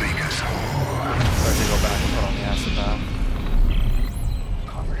 Make us whole. Start to go back and put on the acid bath.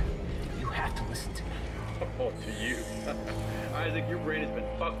 Carver, you have to listen to me. Oh, to you. Isaac, your brain has been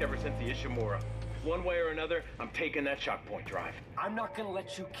fucked ever since the Ishimura. One way or another, I'm taking that shock point drive. I'm not gonna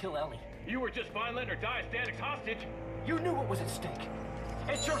let you kill Ellie. You were just fine letting her die as Danik's hostage. You knew what was at stake.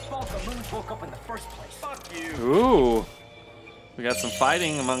 It's your fault the moons woke up in the first place. Fuck you. Ooh. We got some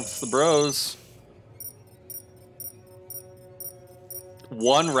fighting amongst the bros.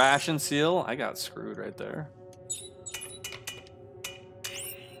 One ration seal? I got screwed right there.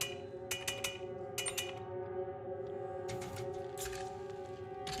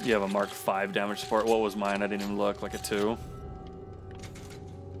 You have a Mark 5 damage support. What was mine? I didn't even look. Like a 2.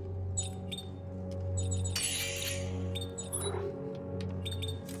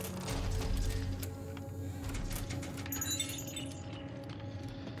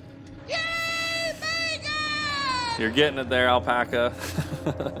 You're getting it there, Alpaca.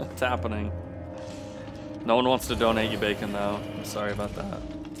 It's happening. No one wants to donate you bacon, though. I'm sorry about that.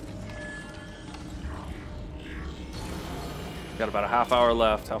 Got about a half hour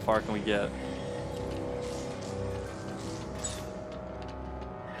left. How far can we get?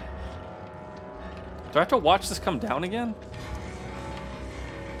 Do I have to watch this come down again?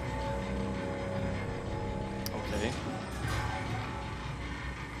 Okay.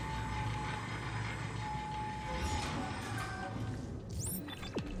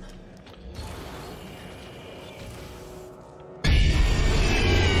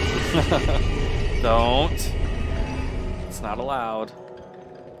 Don't. It's not allowed.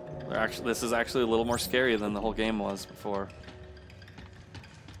 This is actually a little more scary than the whole game was before.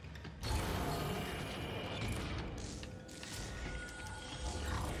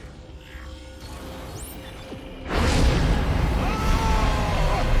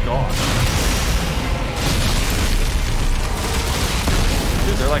 God.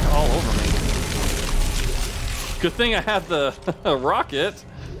 Dude, they're like all over me. Good thing I had the rocket.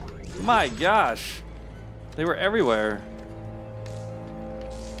 My gosh. They were everywhere.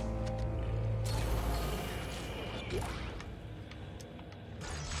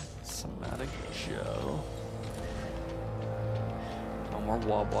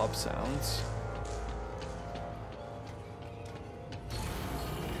 wob wob sounds.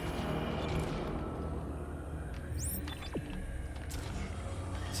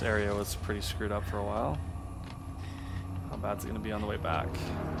 This area was pretty screwed up for a while. How bad's it gonna be on the way back?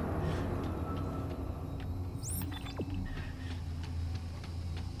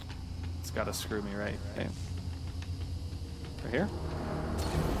 It's gotta screw me, right? Hey. Right here?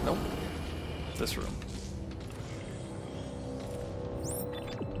 Nope. This room.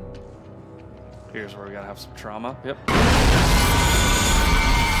 Here's where we gotta have some trauma. Yep.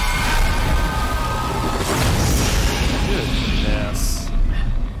 Goodness.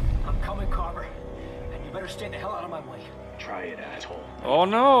 I'm coming, Carver. And you better stay the hell out of my way. Try it, asshole. Oh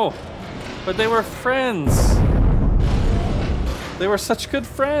no! But they were friends! They were such good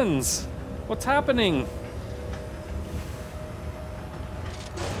friends! What's happening?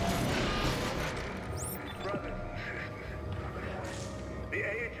 Brothers and sisters, the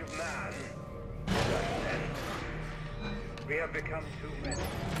age of man is at an end. We have become too many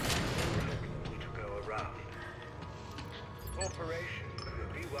to go around. Corporations will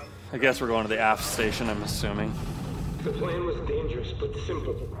be one. I guess we're going to the aft station, I'm assuming. The plan was dangerous, but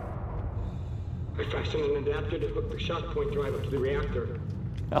simple. I fashioned an adapter to hook the shock point drive up to the reactor.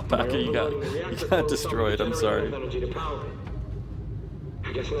 Alpaca, you got destroyed, I'm sorry. Energy to power it.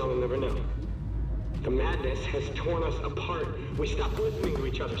 I guess now we'll never know. The madness has torn us apart. We stopped listening to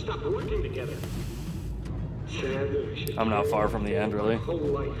each other, stopped working together. Sad. I'm not far from the end, really. Whole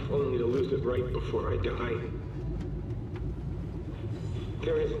life only to lose it right before I die.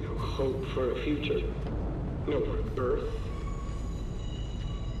 There is no hope for a future. No rebirth.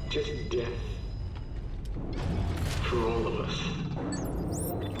 Just death. For all of us.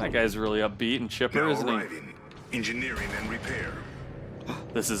 That guy's really upbeat and chipper, isn't he? Engineering and repair.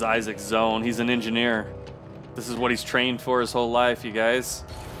 This is Isaac's zone. He's an engineer. This is what he's trained for his whole life, you guys.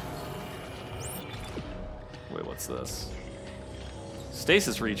 Wait, what's this?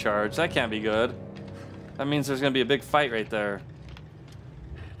 Stasis recharge. That can't be good. That means there's gonna be a big fight right there.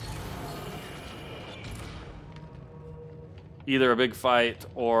 Either a big fight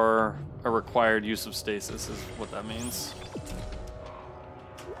or a required use of stasis is what that means.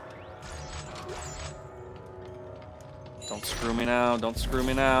 Don't screw me now. Don't screw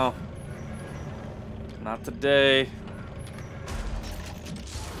me now. Not today.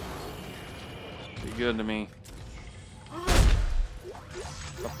 Be good to me.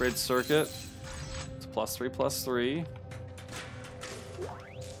 Upgrade circuit. It's +3/+3.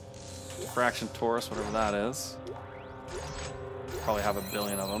 Fraction torus, whatever that is. Probably have a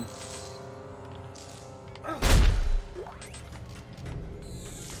billion of them.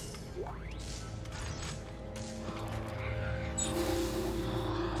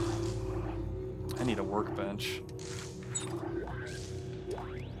 I need a workbench.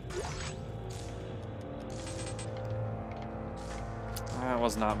 That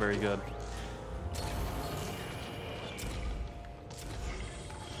was not very good.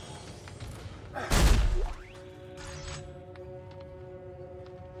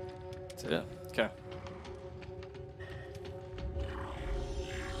 That's it. Okay.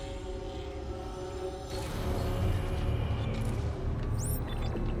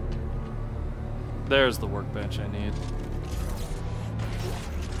 There's the workbench I need.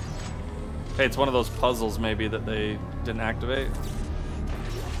 Hey, it's one of those puzzles maybe that they didn't activate.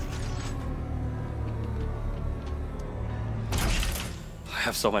 I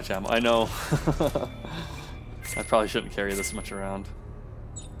have so much ammo. I know. I probably shouldn't carry this much around.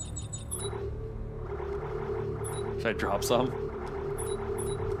 Should I drop some?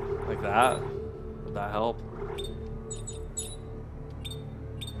 Like that? Would that help?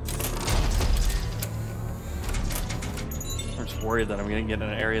 I'm just worried that I'm gonna get in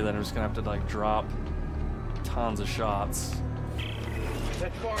an area that I'm just gonna have to like drop tons of shots.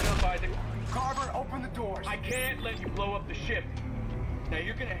 That's far enough, Isaac. Carver, open the doors. I can't let you blow up the ship. Now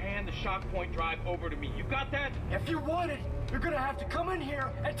you're gonna hand the shock point drive over to me. You got that? If you want it, you're gonna have to come in here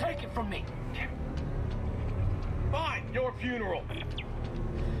and take it from me. Fine, your funeral.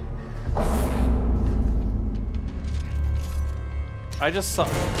 I just saw.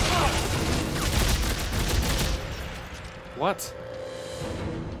 What?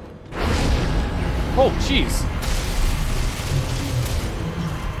 Oh, jeez.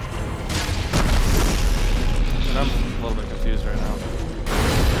 And I'm a little bit confused right now.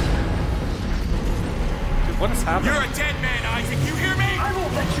 Dude, what is happening? You're a dead man, Isaac. You hear me? I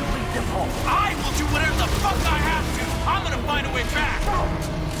won't let you leave them home. I will do whatever the fuck I have to. I'm gonna find a way back.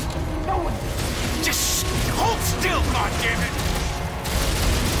 No one. Just hold still, goddammit.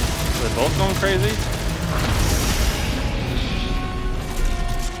 Are they both going crazy?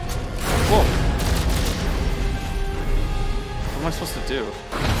 too.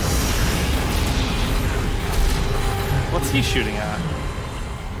 What's he shooting at?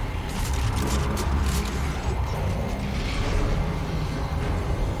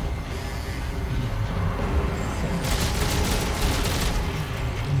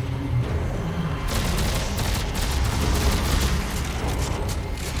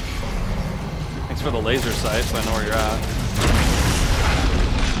 Thanks for the laser sight, so I know where you're at.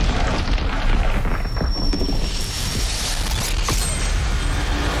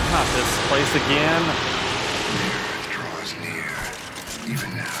 Not this place again. Death draws near.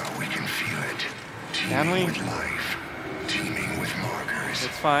 Even now we can feel it. Can we? With life, teeming with markers.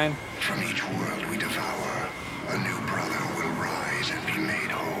 It's fine. From each world we devour, a new brother will rise and be made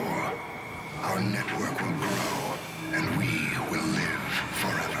whole. Our network will grow, and we will live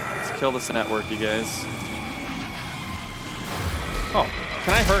forever. Let's kill this network, you guys. Oh,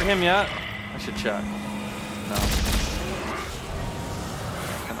 can I hurt him yet? I should check. No.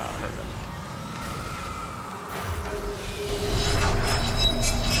 I cannot hurt him.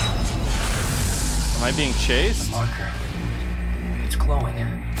 Am I being chased? The marker. It's glowing.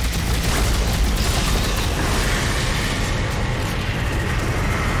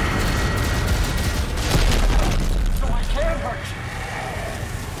 So I can hurt you.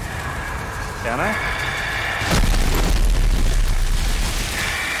 Can I?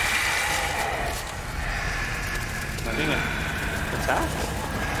 Am I being attacked?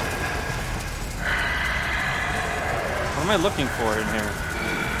 What am I looking for in here?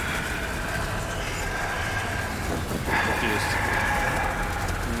 Confused.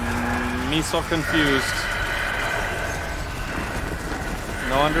 Me so confused.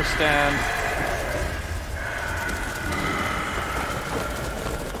 No understand.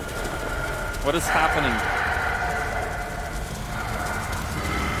 What is happening?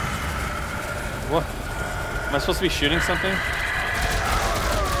 What? Am I supposed to be shooting something?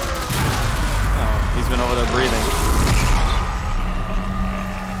 Oh, he's been over there breathing.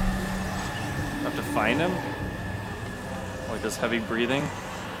 I have to find him? Like this heavy breathing?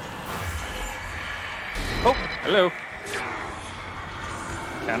 Oh, hello.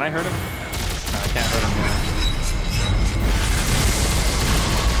 Can I hurt him? No, I can't hurt him.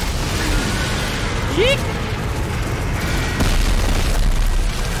 Yeet!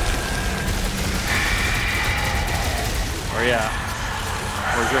 Where you at?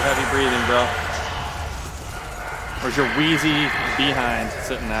 Where's your heavy breathing, bro? Where's your wheezy behind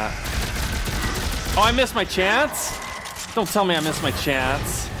sitting at? Oh, I missed my chance? Don't tell me I missed my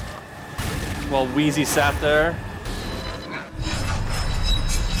chance. While Wheezy sat there.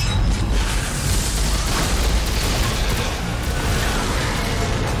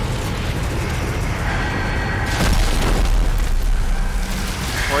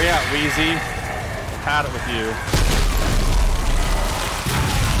 Where you at, Wheezy? Had it with you.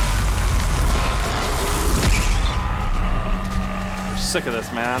 We're sick of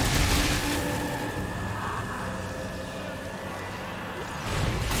this, man.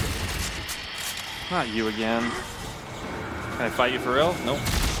 Not you again. Can I fight you for real? Nope.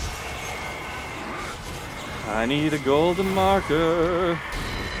 I need a golden marker.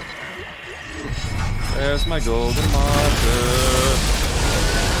 There's my golden marker.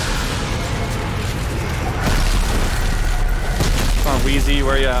 Come on, Wheezy,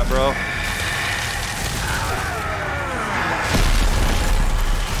 where you at, bro?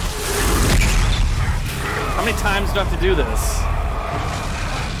 How many times do I have to do this?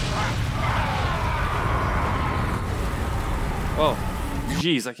 Whoa.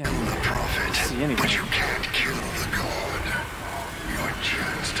 Jeez, I can't see anything. But you can't kill the god. Your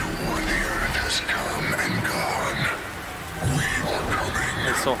chance to warn the earth has come and gone. We are coming.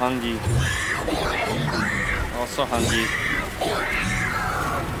 I'm so hungry. We are hungry. Also hungry. We are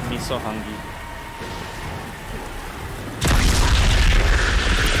here. Me so hungry.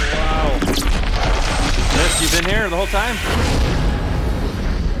 Wow. Miss, you've been here the whole time?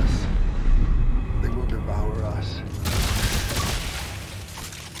 They will devour us.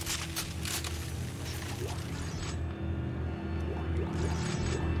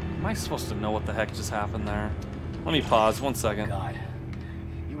 Am I supposed to know what the heck just happened there? Let me pause 1 second. God,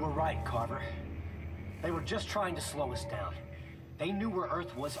 you were right, Carver. They were just trying to slow us down. They knew where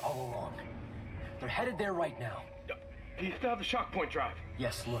Earth was all along. They're headed there right now. Do you still have the shock point drive?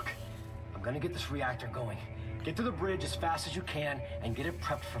 Yes, look. I'm gonna get this reactor going. Get to the bridge as fast as you can and get it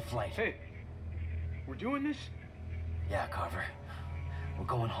prepped for flight. Hey, we're doing this? Yeah, Carver. We're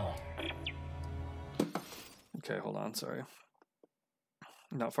going home. Okay, hold on, sorry.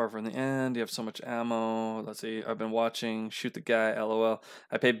 Not far from the end. You have so much ammo. Let's see. I've been watching Shoot the Guy, LOL.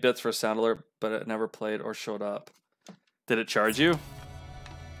 I paid bits for a sound alert, but it never played or showed up. Did it charge you?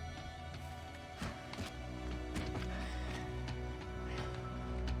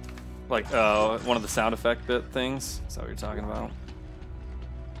 Like one of the sound effect bit things. Is that what you're talking about?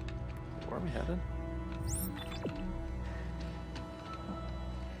 Where are we headed?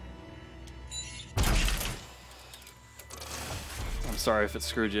 I'm sorry if it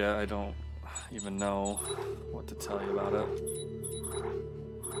screwed you. I don't even know what to tell you about it.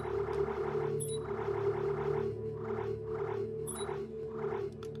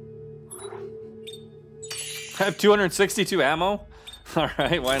 I have 262 ammo?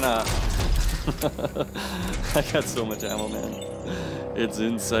 Alright, why not? I got so much ammo, man. It's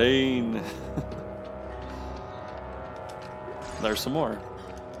insane. There's some more.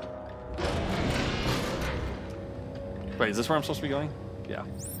 Wait, is this where I'm supposed to be going? Yeah.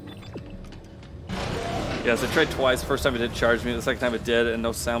 Yes, I tried twice. First time it did charge me. The second time it did, and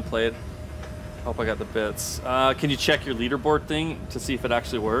no sound played. Hope I got the bits. Can you check your leaderboard thing to see if it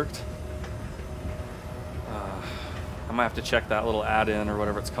actually worked? I might have to check that little add-in or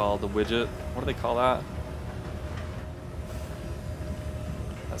whatever it's called, the widget. What do they call that?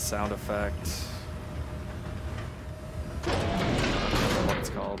 That sound effect. I don't remember what it's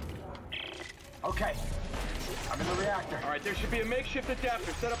called. Okay, I'm in the reactor. All right, there should be a makeshift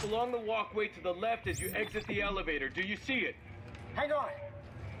adapter set up along the walkway to the left as you exit the elevator. Do you see it? Hang on.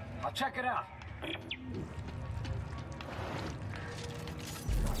 I'll check it out.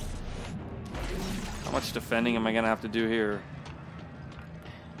 How much defending am I gonna have to do here?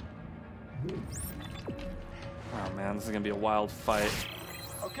 Oh man, this is gonna be a wild fight.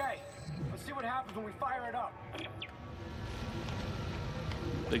 Okay, let's see what happens when we fire it up.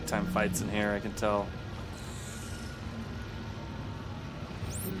 Big time fights in here, I can tell.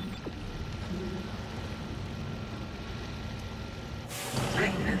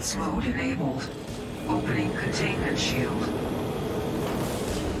 Maintenance mode enabled. Opening containment shield.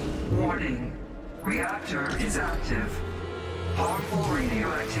 Warning. Reactor is active. Harmful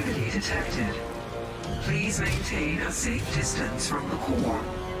radioactivity detected. Please maintain a safe distance from the core.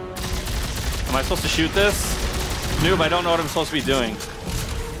 Am I supposed to shoot this? Noob, I don't know what I'm supposed to be doing.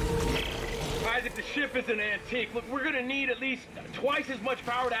 Isaac, the ship is an antique. Look, we're gonna need at least twice as much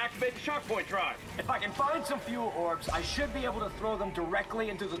power to activate the shock point drive. If I can find some fuel orbs, I should be able to throw them directly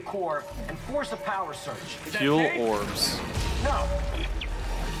into the core and force a power surge. Fuel orbs. No.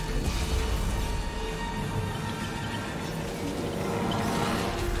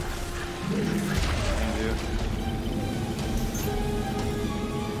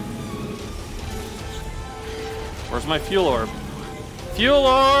 Where's my fuel orb? Fuel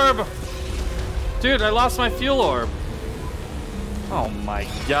orb! Dude, I lost my fuel orb. Oh my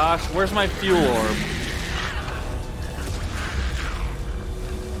gosh, where's my fuel orb?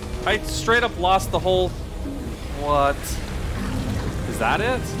 I straight up lost the whole... What? Is that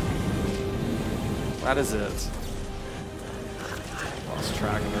it? That is it. Lost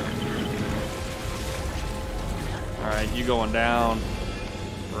track of it. Alright, you going down.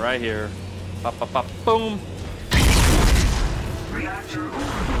 Right here. Pop, pop, pop, boom! Reactor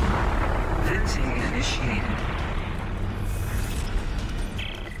overload. Venting initiated.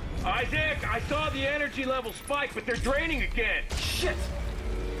 Isaac, I saw the energy level spike, but they're draining again. Shit!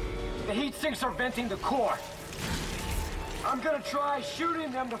 The heat sinks are venting the core. I'm gonna try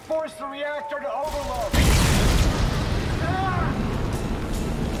shooting them to force the reactor to overload.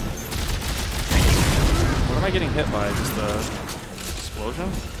 What am I getting hit by? Just the explosion?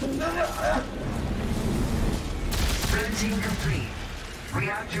 Venting complete.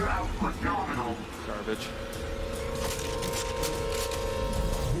 Reactor output nominal. Garbage.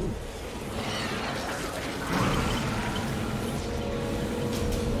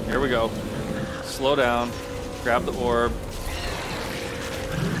 Here we go. Slow down. Grab the orb.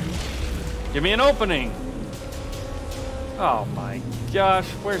 Give me an opening. Oh my gosh,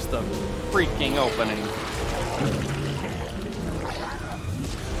 where's the freaking opening?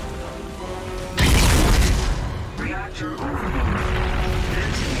 Reactor overload.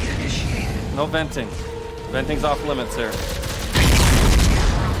 Venting initiated. No venting. Venting's off limits here.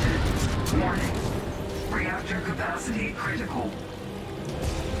 Warning. Reactor capacity critical.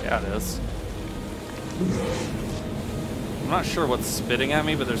 Yeah, it is. I'm not sure what's spitting at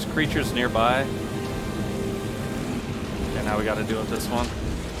me, but there's creatures nearby. Okay, now we gotta deal with this one.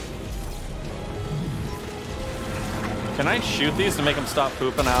 Can I shoot these to make them stop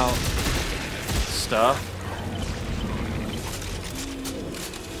pooping out stuff?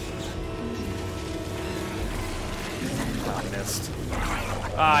 Oh, I missed.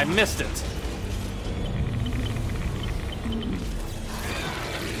 Ah, I missed it.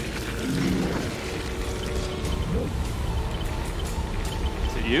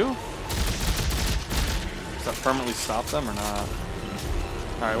 Is it you? Does that permanently stop them or not?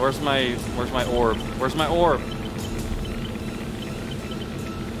 Alright, where's my orb? Where's my orb?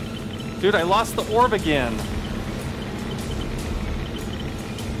 Dude, I lost the orb again.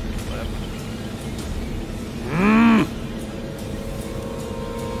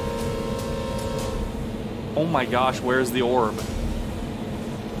 Oh my gosh, where's the orb?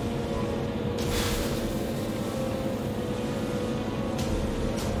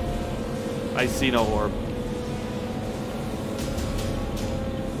 I see no orb.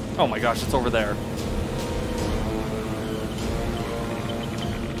 Oh my gosh, it's over there.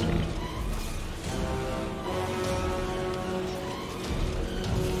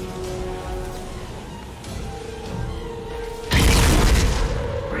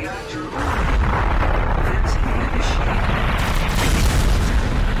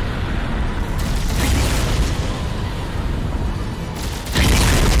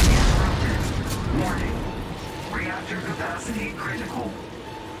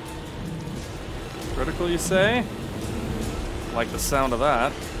 You say? Like the sound of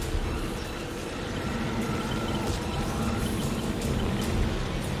that.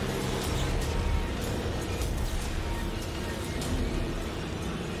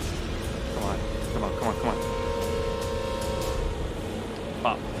 Come on, come on, come on, come on.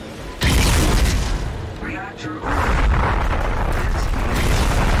 Pop.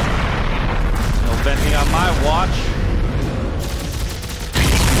 No venting on my watch.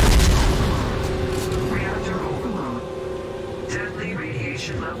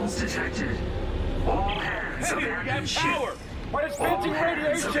 Levels detected. All hands abandon ship. Power! But it's venting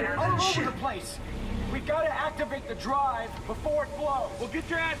radiation all over the place. We gotta activate the drive before it blows. Well, get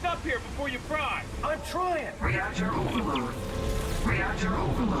your ass up here before you fry. I'm trying. Reactor overload. Reactor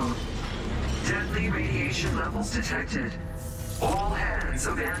overload. Deadly radiation levels detected. All hands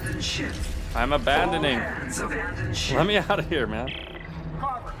abandon ship. I'm abandoning. All hands abandon ship. Let me out of here, man.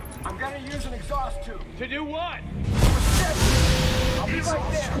 Carver, I'm gonna use an exhaust tube. To do what? I'll be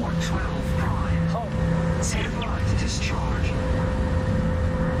right there. 12 prime. Stand by to discharge.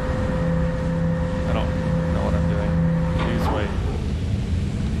 I don't know what I'm doing. Please wait.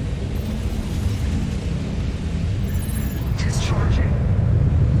 Discharging.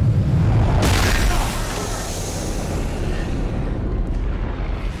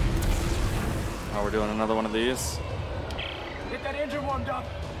 Oh, we're doing another one of these. Get that engine warmed up.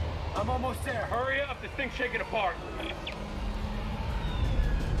 I'm almost there. Hurry up, this thing's shaking apart.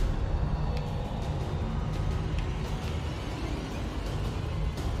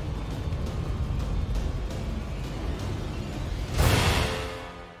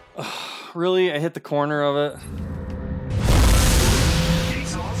 Really? I hit the corner of it.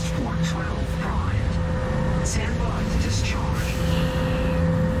 Exhaust port 12 prime. Stand by to discharge.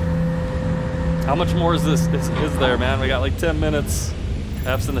 How much more is this? Is there, man? We got like 10 minutes.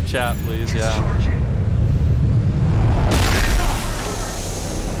 F's in the chat, please. Yeah.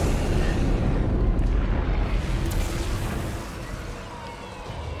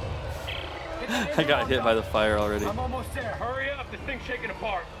 I got hit by the fire already. I'm almost there. Hurry up, this thing's shaking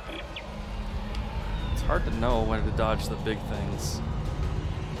apart. It's hard to know when to dodge the big things.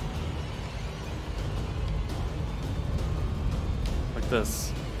 Like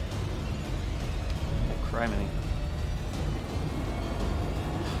this. Oh, criminy.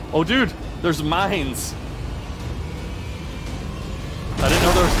 Oh, dude, there's mines. I didn't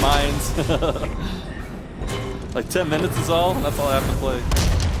know there was mines. Like 10 minutes is all? That's all I have to play.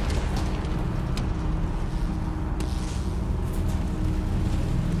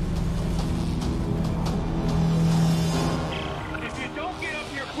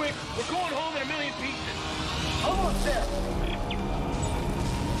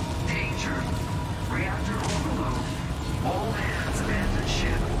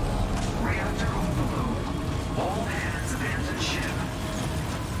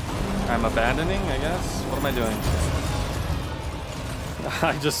 I'm abandoning, I guess? What am I doing?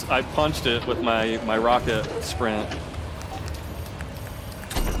 I punched it with my rocket sprint.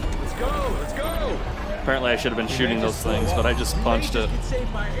 Let's go, let's go! Apparently I should have been shooting those things, but I just punched it. Get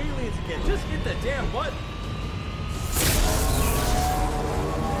saved by aliens again. Just hit the damn button.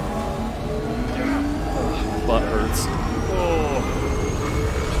 Butt hurts. Oh.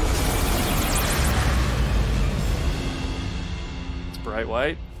 It's bright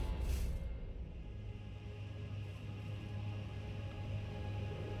white.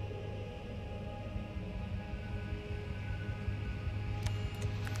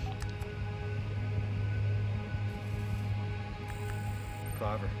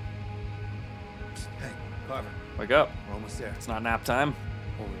 Carver. Hey, Carver. Wake up. We're almost there. It's not nap time.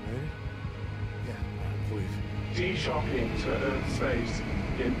 Oh, we ready? Yeah, I believe. G-shocking to Earth space.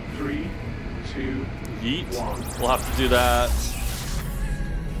 In 3, 2, Yeet. 1. We'll have to do that.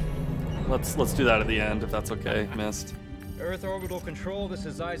 Let's do that at the end, if that's okay, Mist. Earth Orbital Control, this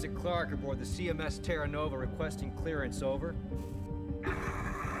is Isaac Clarke aboard the CMS Terra Nova requesting clearance, over. Are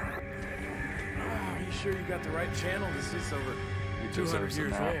you sure you got the right channel? This is over 200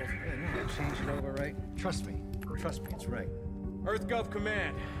 years old. Yeah, no, change it over, right? Trust me, it's right. EarthGov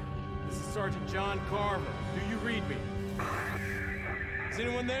Command, this is Sergeant John Carver. Do you read me? Is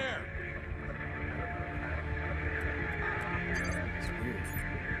anyone there? It's weird.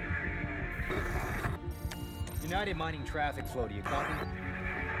 United Mining Traffic Flow, do you copy?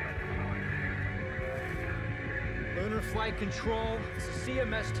 Lunar Flight Control, this is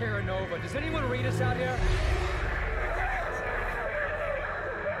CMS Terra Nova. Does anyone read us out here?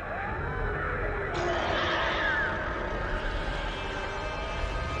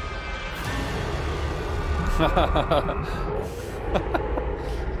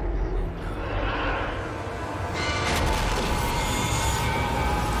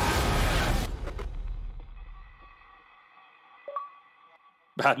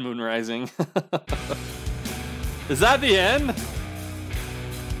 Bad Moon Rising. Is that the end?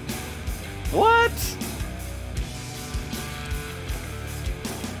 What?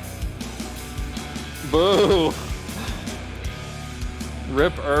 Boo.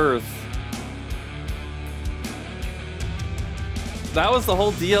 Rip Earth. That was the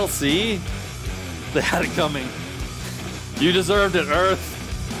whole DLC? They had it coming. You deserved it, Earth.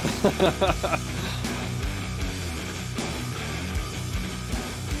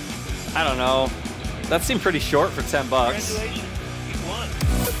 I don't know. That seemed pretty short for $10. Congratulations, you won.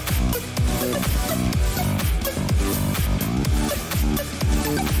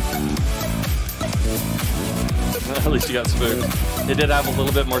 At least you got spooked. It did have a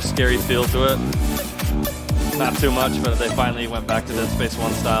little bit more scary feel to it. Not too much, but they finally went back to Dead Space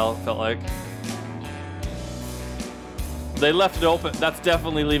 1 style, felt like. They left it open. That's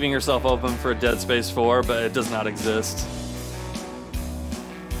definitely leaving yourself open for a Dead Space 4, but it does not exist.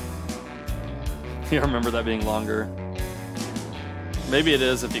 You remember that being longer. Maybe it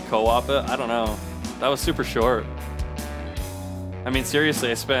is if you co-op it. I don't know. That was super short. I mean, seriously,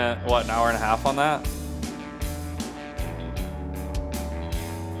 I spent, what, an hour and a half on that?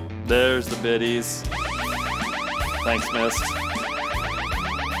 There's the biddies. Thanks, Mist.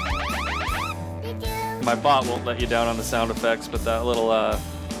 My bot won't let you down on the sound effects, but that little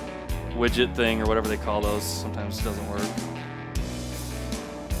widget thing, or whatever they call those, sometimes doesn't work.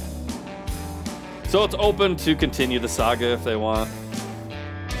 So it's open to continue the saga if they want.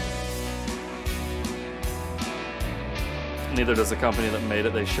 Neither does the company that made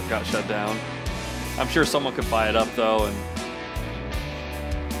it. They got shut down. I'm sure someone could buy it up, though,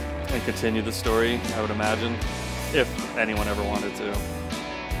 and continue the story, I would imagine, if anyone ever wanted to.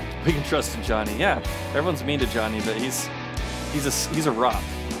 We can trust in Johnny. Yeah, everyone's mean to Johnny, but he's a rock.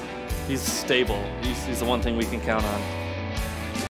 He's stable. He's the one thing we can count on.